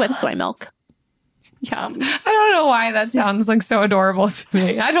with soy milk. Yum. I don't know why that sounds like so adorable to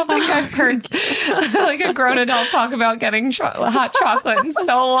me. I don't think I've heard like a grown adult talk about getting hot chocolate in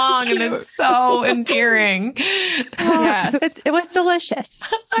so long, and it's so endearing. Yes. It was delicious.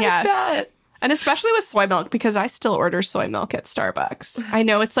 Yes. I bet. And especially with soy milk, because I still order soy milk at Starbucks. I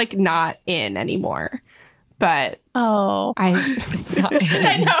know it's like not in anymore, but Oh, It's not,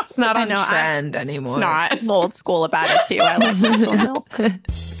 I know. It's not on know, trend anymore. It's not. I'm old school about it too. I like soy milk.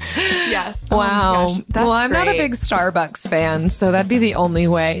 Yes. Oh my Wow. gosh, that's Well, I'm not a great. big Starbucks fan, so that'd be the only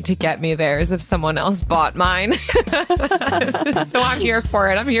way to get me there is if someone else bought mine. So I'm here for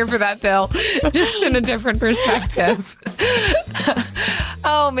it. I'm here for that bill, just in a different perspective.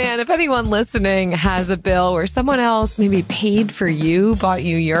 Oh man, if anyone listening has a bill where someone else maybe paid for you, bought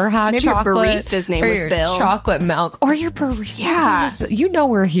you your hot Maybe your chocolate, barista's name or was your Bill. chocolate milk, or your barista's Yeah. name was Bill. You know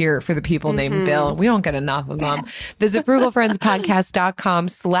we're here for the people named Bill. We don't get enough of them. Visit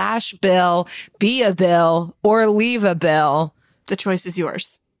frugalfriendspodcast.com/bill. Be a bill or leave a bill. The choice is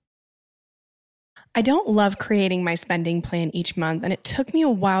yours. I don't love creating my spending plan each month, and it took me a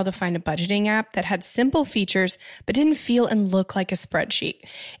while to find a budgeting app that had simple features but didn't feel and look like a spreadsheet.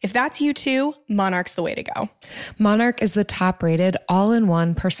 If that's you too, Monarch's the way to go. Monarch is the top-rated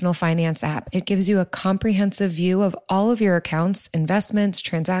all-in-one personal finance app. It gives you a comprehensive view of all of your accounts, investments,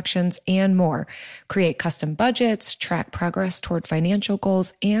 transactions, and more. Create custom budgets, track progress toward financial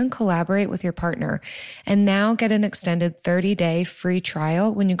goals, and collaborate with your partner. And now get an extended 30-day free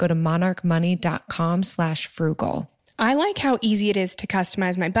trial when you go to monarchmoney.com/frugal. I like how easy it is to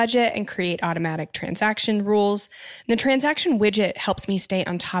customize my budget and create automatic transaction rules. The transaction widget helps me stay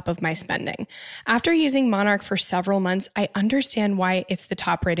on top of my spending. After using Monarch for several months, I understand why it's the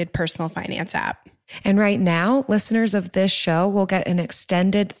top-rated personal finance app. And right now, listeners of this show will get an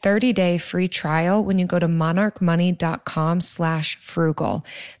extended 30-day free trial when you go to monarchmoney.com/frugal.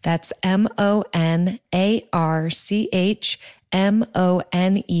 That's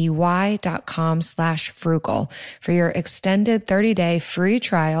monarchmoney.com/frugal. For your extended 30-day free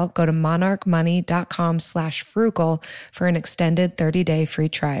trial, go to monarchmoney.com/frugal for an extended 30-day free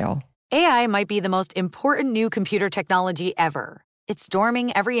trial. AI might be the most important new computer technology ever. It's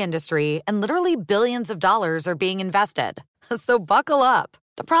storming every industry, and literally billions of dollars are being invested. So buckle up.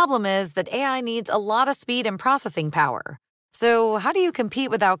 The problem is that AI needs a lot of speed and processing power. So how do you compete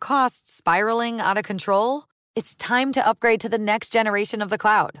without costs spiraling out of control? It's time to upgrade to the next generation of the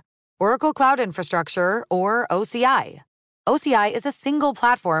cloud. Oracle Cloud Infrastructure, or OCI. OCI is a single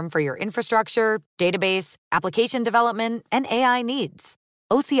platform for your infrastructure, database, application development, and AI needs.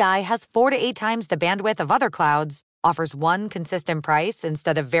 OCI has 4 to 8 times the bandwidth of other clouds, offers one consistent price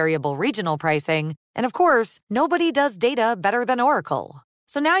instead of variable regional pricing, and of course, nobody does data better than Oracle.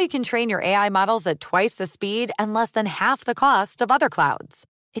 So now you can train your AI models at twice the speed and less than half the cost of other clouds.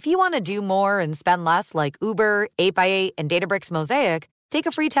 If you want to do more and spend less like Uber, 8x8, and Databricks Mosaic, take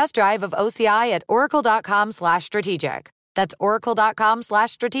a free test drive of OCI at oracle.com/strategic. That's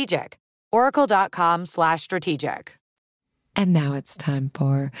oracle.com/strategic. Oracle.com/strategic. And now it's time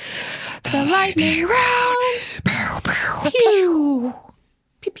for the lightning round. Pew.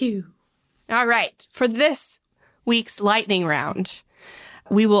 Pew pew. All right. For this week's lightning round,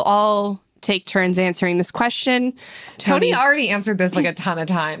 we will all take turns answering this question. Tony already answered this like a ton of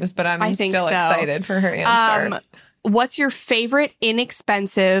times, but I'm I think still so. excited for her answer. what's your favorite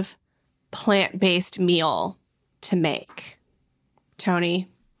inexpensive plant-based meal to make? Tony?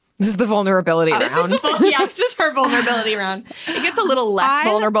 This is the vulnerability round. This is her vulnerability round. It gets a little less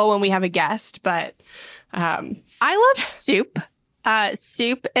vulnerable when we have a guest, but I love soup.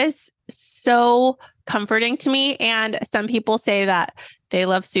 Soup is so comforting to me, and some people say that they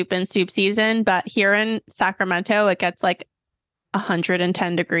love soup in soup season, but here in Sacramento it gets like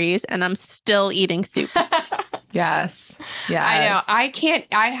 110 degrees and I'm still eating soup. Yes. I know.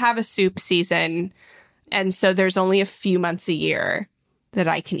 I have a soup season, and so there's only a few months a year that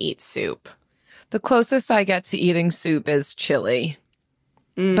I can eat soup. The closest I get to eating soup is chili.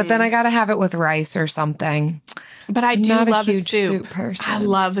 But then I got to have it with rice or something. But I do love a huge soup. person. I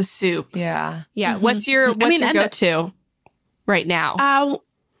love a soup. Yeah. Yeah. What's your go-to right now?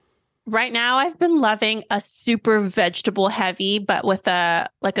 Right now I've been loving a super vegetable heavy, but with a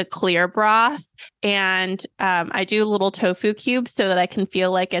clear broth. And I do little tofu cubes so that I can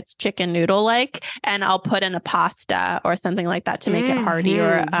feel like it's chicken noodle like, and I'll put in a pasta or something like that to make it hearty,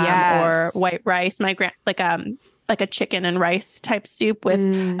 or white rice. Like a chicken and rice type soup with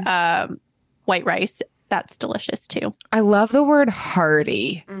white rice. That's delicious too. I love the word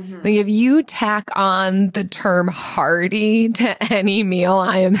hearty. Like if you tack on the term hearty to any meal,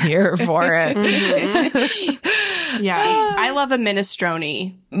 I am here for it. Yes. I love a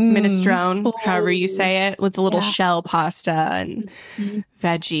minestrone. Minestrone, however you say it, with a little shell pasta and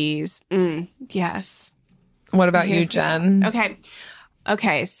veggies. Yes. What about you, Jen?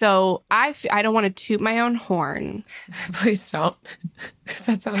 Okay, so I don't want to toot my own horn. Please don't, because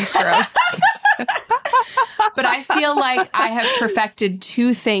that sounds gross. But I feel like I have perfected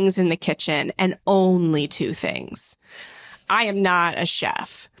 2 things in the kitchen, and only 2 things. I am not a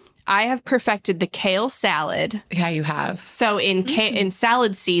chef. I have perfected the kale salad. Yeah, you have. So in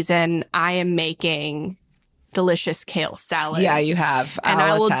salad season, I am making delicious kale salad. Yeah, you have. And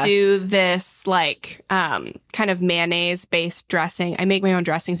I will do this kind of mayonnaise based dressing. I make my own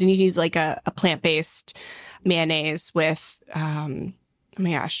dressings, and you can use like a plant based mayonnaise with oh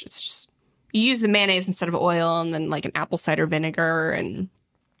my gosh, it's just, you use the mayonnaise instead of oil, and then like an apple cider vinegar and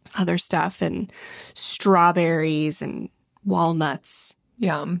other stuff, and strawberries and walnuts.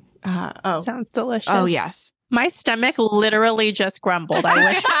 Yum. Sounds delicious. Oh yes. My stomach literally just grumbled. I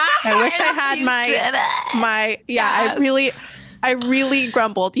wish I had my Yes. I really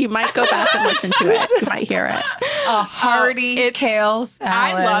grumbled. You might go back and listen to it. You might hear it. A hearty kale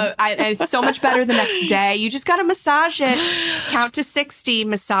salad. And it's so much better the next day. You just got to massage it. Count to 60,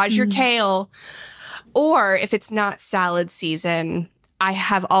 massage your kale. Or if it's not salad season, I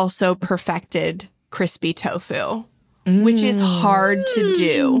have also perfected crispy tofu, which is hard to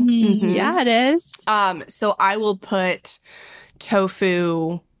do. Yeah, it is. So I will put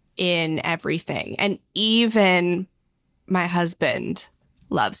tofu in everything, and even my husband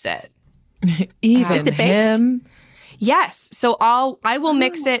loves it. Even him. Yes. So I will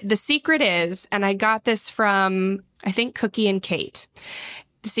mix it. The secret is, and I got this from, I think, Cookie and Kate.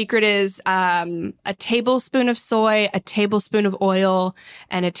 The secret is a tablespoon of soy, a tablespoon of oil,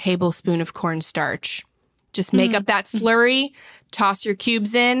 and a tablespoon of cornstarch. Just make up that slurry, toss your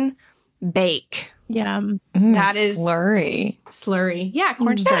cubes in, bake. Yeah. That is slurry. Slurry. Yeah,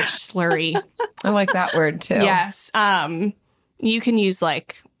 cornstarch slurry. I like that word too. Yes. You can use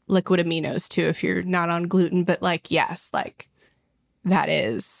like liquid aminos too if you're not on gluten, but like, yes, like that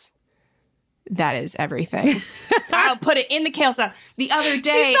is everything. I'll put it in the kale salad. The other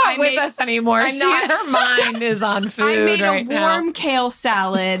day, she's not with us anymore. Her mind is on food. I made right a warm kale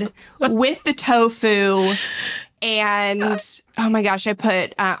salad with the tofu. And oh my gosh, I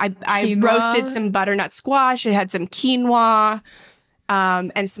put I roasted some butternut squash. It had some quinoa,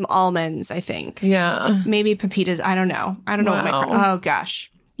 and some almonds, I think. Yeah, maybe pepitas. I don't know. Wow. Oh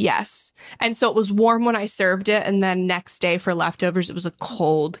gosh, yes. And so it was warm when I served it, and then next day for leftovers, it was a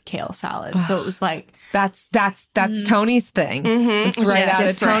cold kale salad. So it was like that's Tony's thing. It's right out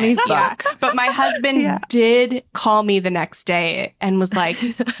of Tony's book. Yeah. But my husband did call me the next day and was like,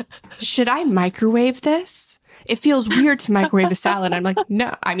 "Should I microwave this? It feels weird to microwave a salad." I'm like,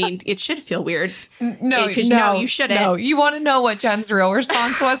 no, I mean, it should feel weird. No, you shouldn't. No, you want to know what Jen's real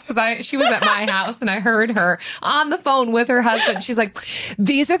response was? Because she was at my house and I heard her on the phone with her husband. She's like,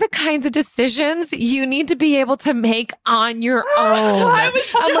 "These are the kinds of decisions you need to be able to make on your own." I'm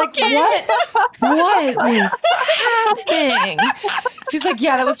like, what was happening? She's like,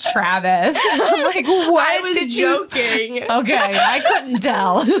 "Yeah, that was Travis." I'm like, "What?" I was joking. Okay, I couldn't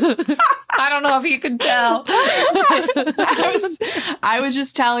tell. I don't know if you could tell. I was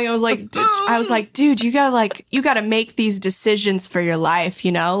just telling. I was like, dude, you gotta make these decisions for your life.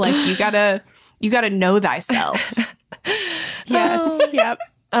 You know, like you gotta know thyself. Yes. Yep.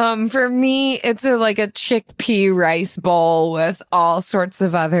 For me, it's like a chickpea rice bowl with all sorts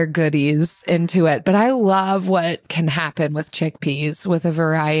of other goodies into it. But I love what can happen with chickpeas with a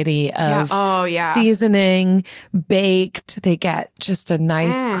variety of seasoning, baked. They get just a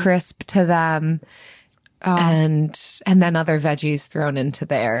nice crisp to them. And then other veggies thrown into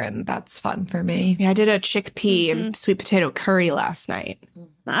there. And that's fun for me. Yeah, I did a chickpea and sweet potato curry last night.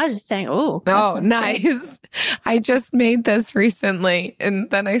 I was just saying, oh, nice. I just made this recently and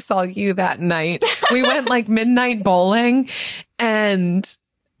then I saw you that night. We went like midnight bowling and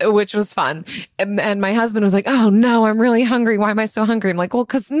which was fun. And my husband was like, oh no, I'm really hungry. Why am I so hungry? I'm like, well,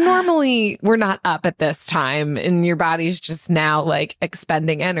 because normally we're not up at this time and your body's just now like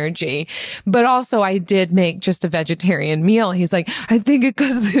expending energy. But also I did make just a vegetarian meal. He's like, I think it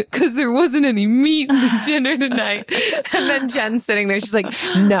because there wasn't any meat in the dinner tonight. And then Jen's sitting there. She's like,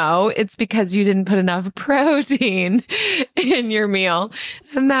 no, it's because you didn't put enough protein in your meal.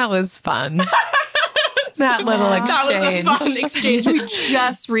 And that was fun. That little exchange. That was a fun exchange we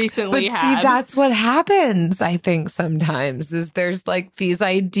just recently had. See, that's what happens, I think, sometimes, is there's like these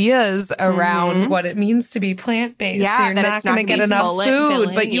ideas around what it means to be plant-based. Yeah, you're not going to get enough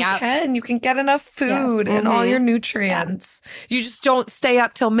food, but you can. You can get enough food and all your nutrients. You just don't stay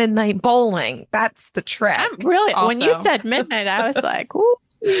up till midnight bowling. That's the trick. Really, when you said midnight, I was like, ooh.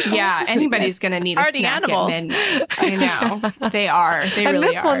 Yeah, anybody's going to need a snack at midnight. I know. They are. They really are. And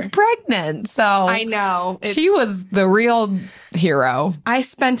this one's pregnant, so I know. She was the real hero. I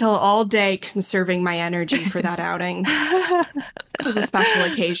spent all day conserving my energy for that outing. It was a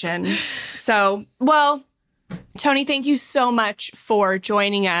special occasion. So, well, Toni, thank you so much for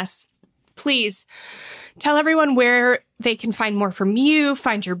joining us. Please tell everyone where they can find more from you,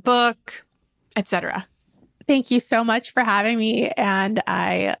 find your book, etc. Thank you so much for having me. And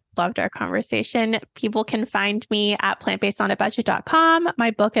I loved our conversation. People can find me at plantbasedonabudget.com.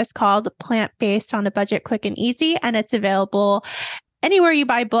 My book is called Plant-Based on a Budget, Quick and Easy, and it's available anywhere you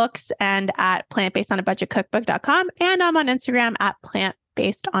buy books and at plantbasedonabudgetcookbook.com. And I'm on Instagram at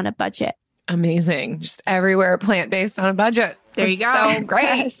plantbasedonabudget. Amazing. Just everywhere plant-based on a budget. There you go. So great.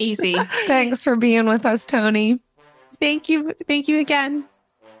 Yes. Easy. Thanks for being with us, Toni. Thank you. Thank you again.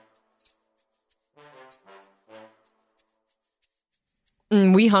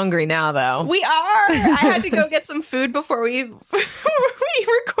 We hungry now, though. We are. I had to go get some food before we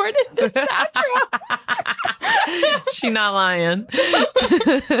recorded this outro. She's not lying.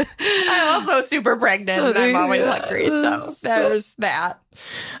 I'm also super pregnant and I'm always hungry. So there's that.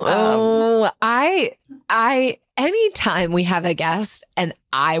 Anytime we have a guest and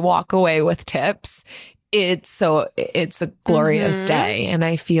I walk away with tips, it's a glorious day. And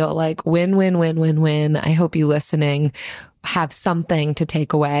I feel like win, win, win, win, win. I hope you listening have something to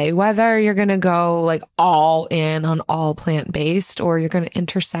take away, whether you're going to go like all in on all plant-based or you're going to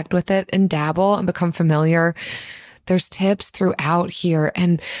intersect with it and dabble and become familiar. There's tips throughout here.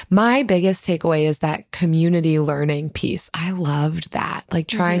 And my biggest takeaway is that community learning piece. I loved that, like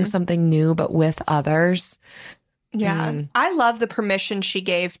trying something new, but with others. Yeah. I love the permission she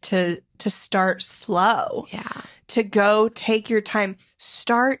gave to start slow. Yeah. To go take your time.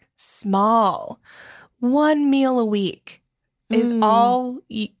 Start small. One meal a week is all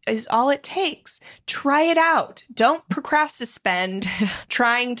it takes. Try it out. Don't procrastinate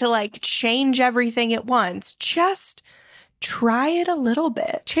trying to like change everything at once. Just try it a little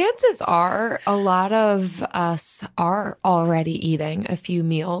bit. Chances are a lot of us are already eating a few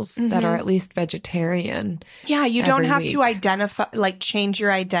meals that are at least vegetarian. Yeah, you don't have week. to identify, like change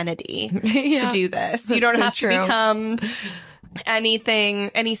your identity to do this. You don't have to become any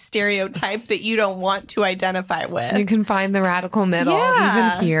stereotype that you don't want to identify with. You can find the radical middle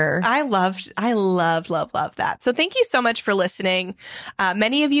even here. I love that. So thank you so much for listening.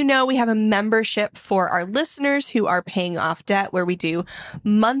 Many of you know we have a membership for our listeners who are paying off debt where we do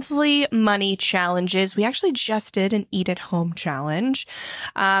monthly money challenges. We actually just did an eat at home challenge.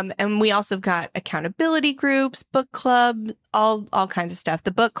 And we also have got accountability groups, book club, all kinds of stuff.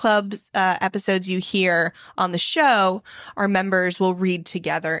 The book club episodes you hear on the show, our members will read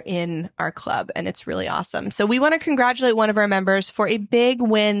together in our club, and it's really awesome. So we want to congratulate one of our members for a big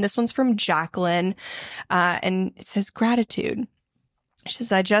win. This one's from Jacqueline, and it says gratitude. She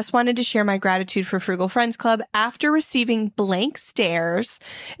says, I just wanted to share my gratitude for Frugal Friends Club. After receiving blank stares,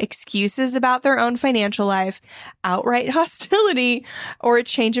 excuses about their own financial life, outright hostility, or a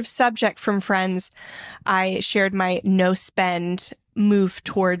change of subject from friends, I shared my no spend, move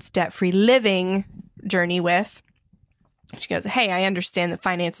towards debt-free living journey with. She goes, hey, I understand that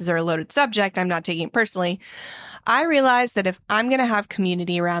finances are a loaded subject. I'm not taking it personally. I realize that if I'm going to have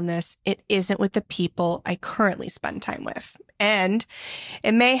community around this, it isn't with the people I currently spend time with. And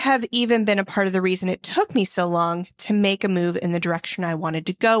it may have even been a part of the reason it took me so long to make a move in the direction I wanted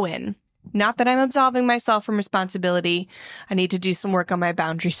to go in. Not that I'm absolving myself from responsibility. I need to do some work on my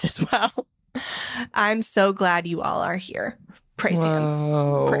boundaries as well. I'm so glad you all are here. Praise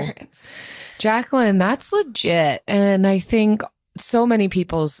hands. Prayer hands. Jacqueline, that's legit. And I think so many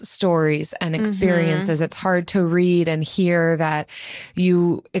people's stories and experiences, it's hard to read and hear that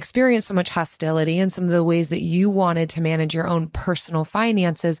you experience so much hostility in some of the ways that you wanted to manage your own personal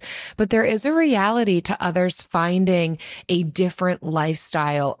finances. But there is a reality to others finding a different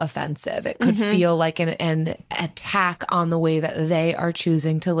lifestyle offensive. It could feel like an attack on the way that they are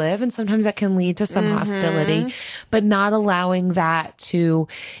choosing to live. And sometimes that can lead to some hostility, but not allowing that to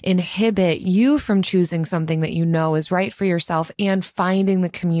inhibit you from choosing something that you know is right for yourself and finding the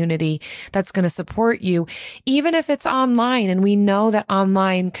community that's going to support you, even if it's online. And we know that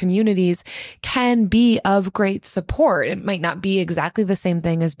online communities can be of great support. It might not be exactly the same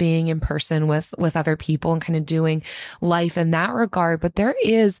thing as being in person with other people and kind of doing life in that regard, but there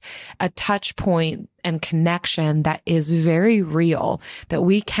is a touch point and connection that is very real, that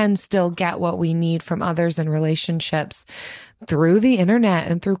we can still get what we need from others in relationships through the internet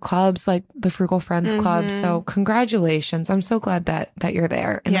and through clubs like the Frugal Friends Club. So congratulations. I'm so glad that you're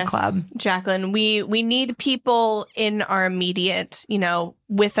there in the club. Jacqueline, we need people in our immediate,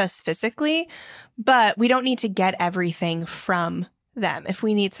 with us physically, but we don't need to get everything from them. If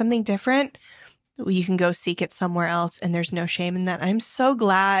we need something different, you can go seek it somewhere else, and there's no shame in that. I'm so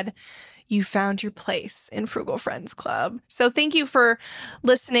glad you found your place in Frugal Friends Club. So thank you for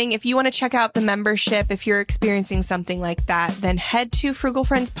listening. If you want to check out the membership, if you're experiencing something like that, then head to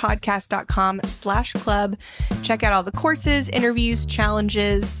frugalfriendspodcast.com/club. Check out all the courses, interviews,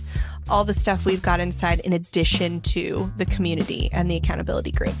 challenges, all the stuff we've got inside in addition to the community and the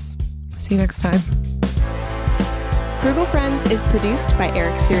accountability groups. See you next time. Frugal Friends is produced by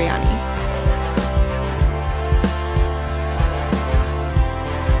Eric Siriani.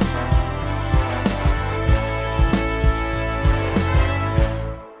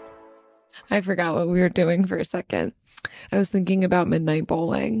 I forgot what we were doing for a second. I was thinking about midnight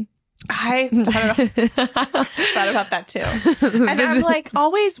bowling. I thought about that too. And I'm like,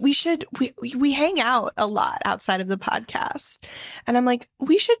 always, we hang out a lot outside of the podcast. And I'm like,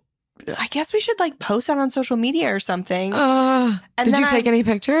 I guess we should like post that on social media or something. Did you take any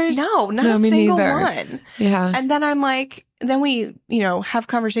pictures? No, not a single one. Yeah. And then I'm like, then we, have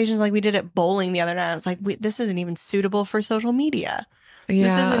conversations like we did at bowling the other night. I was like, this isn't even suitable for social media.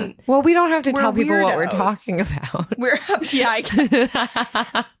 Yeah. Well, we don't have to tell people what we're talking about. I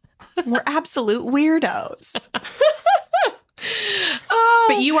guess. We're absolute weirdos.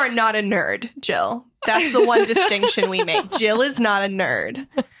 But you are not a nerd, Jill. That's the one distinction we make. Jill is not a nerd.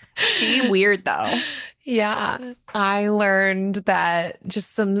 She weird though. Yeah. I learned that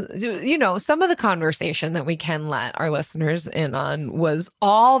just some of the conversation that we can let our listeners in on was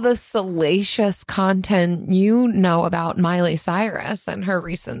all the salacious content about Miley Cyrus and her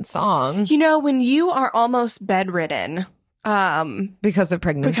recent song. When you are almost bedridden, because of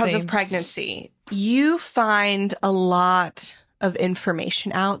pregnancy, you find a lot of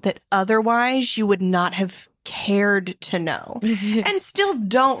information out that otherwise you would not have cared to know and still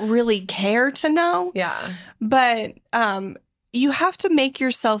don't really care to know. Yeah. But you have to make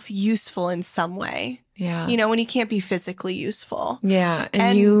yourself useful in some way. Yeah. When you can't be physically useful. Yeah.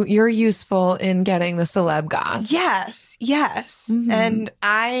 And you're useful in getting the celeb goss. Yes. And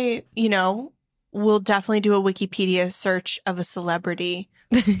I, will definitely do a Wikipedia search of a celebrity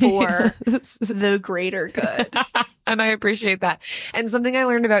for the greater good. And I appreciate that. And something I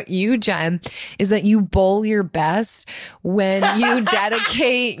learned about you, Jen, is that you bowl your best when you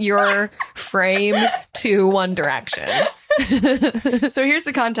dedicate your frame to One Direction. So here's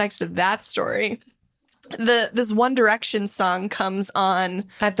the context of that story. This One Direction song comes on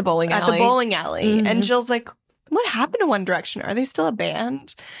at the bowling alley. And Jill's like, what happened to One Direction? Are they still a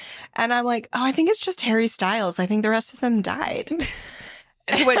band? And I'm like, I think it's just Harry Styles. I think the rest of them died.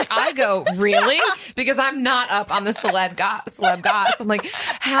 To which I go, really? Because I'm not up on the celeb goss. I'm like,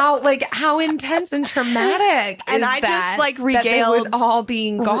 how intense and traumatic and is I that? Just regaled that they would all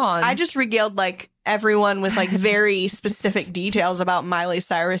being gone. I just regaled everyone with very specific details about Miley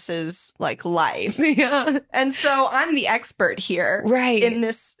Cyrus's life. Yeah. And so I'm the expert here, right? In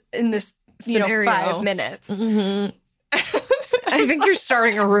this scenario. 5 minutes. Mm-hmm. I think you're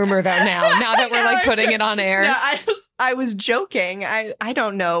starting a rumor though now that we're like putting it on air. No, I was joking. I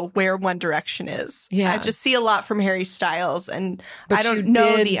don't know where One Direction is. Yeah. I just see a lot from Harry Styles, and But I don't you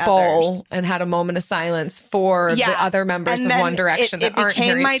know did the bowl others. and had a moment of silence for the other members And of then One Direction that aren't became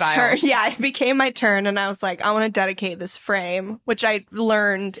Harry my Styles. turn. Yeah, it became my turn, and I was like, I want to dedicate this frame, which I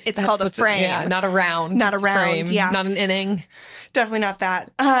learned it's That's called a what's- frame. Yeah, not a round. Not It's a round, frame, yeah. Not an inning. Definitely not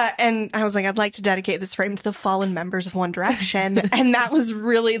that. And I was like, I'd like to dedicate this frame to the fallen members of One Direction, and that was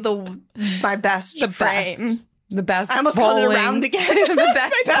really my best The frame. best. The best I almost bowling. called it a round again. The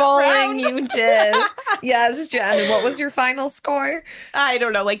best My best bowling round. you did. Yes, Jen. And what was your final score? I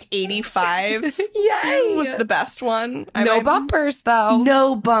don't know, like 85 Yay. was the best one. No bumpers, though.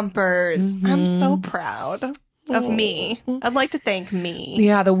 No bumpers. I'm so Mm-hmm. proud of me. I'd like to thank me.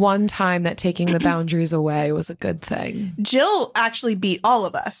 Yeah, the one time that taking the boundaries away was a good thing. Jill actually beat all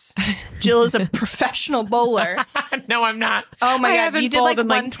of us. Jill is a professional bowler. No, I'm not. Oh my I God. haven't You did bowled like in, 10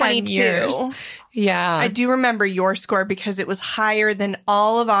 122. years. Yeah. I do remember your score because it was higher than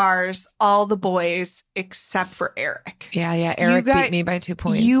all of ours, all the boys, except for Eric. Yeah. Eric guys- beat me by 2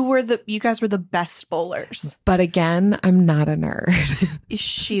 points. You guys were the best bowlers. But again, I'm not a nerd.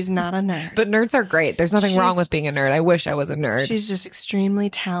 She's not a nerd. But nerds are great. There's nothing wrong She's- with being a nerd. I wish I was a nerd. She's just extremely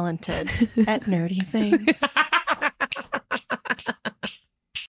talented at nerdy things.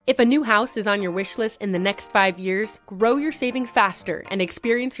 If a new house is on your wish list in the next 5 years, grow your savings faster and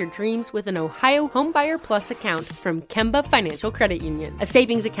experience your dreams with an Ohio Homebuyer Plus account from Kemba Financial Credit Union. A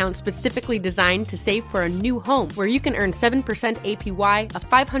savings account specifically designed to save for a new home where you can earn 7% APY,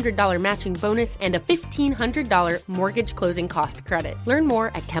 a $500 matching bonus, and a $1,500 mortgage closing cost credit. Learn more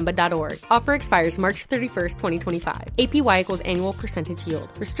at Kemba.org. Offer expires March 31st, 2025. APY equals annual percentage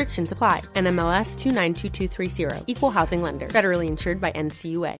yield. Restrictions apply. NMLS 292230. Equal housing lender. Federally insured by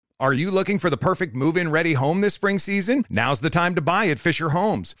NCUA. Are you looking for the perfect move-in ready home this spring season? Now's the time to buy at Fisher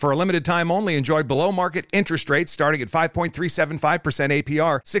Homes. For a limited time only, enjoy below-market interest rates starting at 5.375%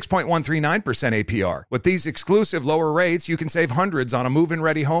 APR, 6.139% APR. With these exclusive lower rates, you can save hundreds on a move-in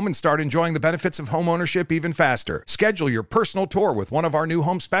ready home and start enjoying the benefits of home ownership even faster. Schedule your personal tour with one of our new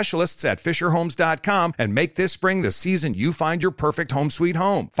home specialists at FisherHomes.com and make this spring the season you find your perfect home sweet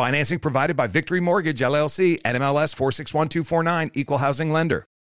home. Financing provided by Victory Mortgage, LLC, NMLS 461249, Equal Housing Lender.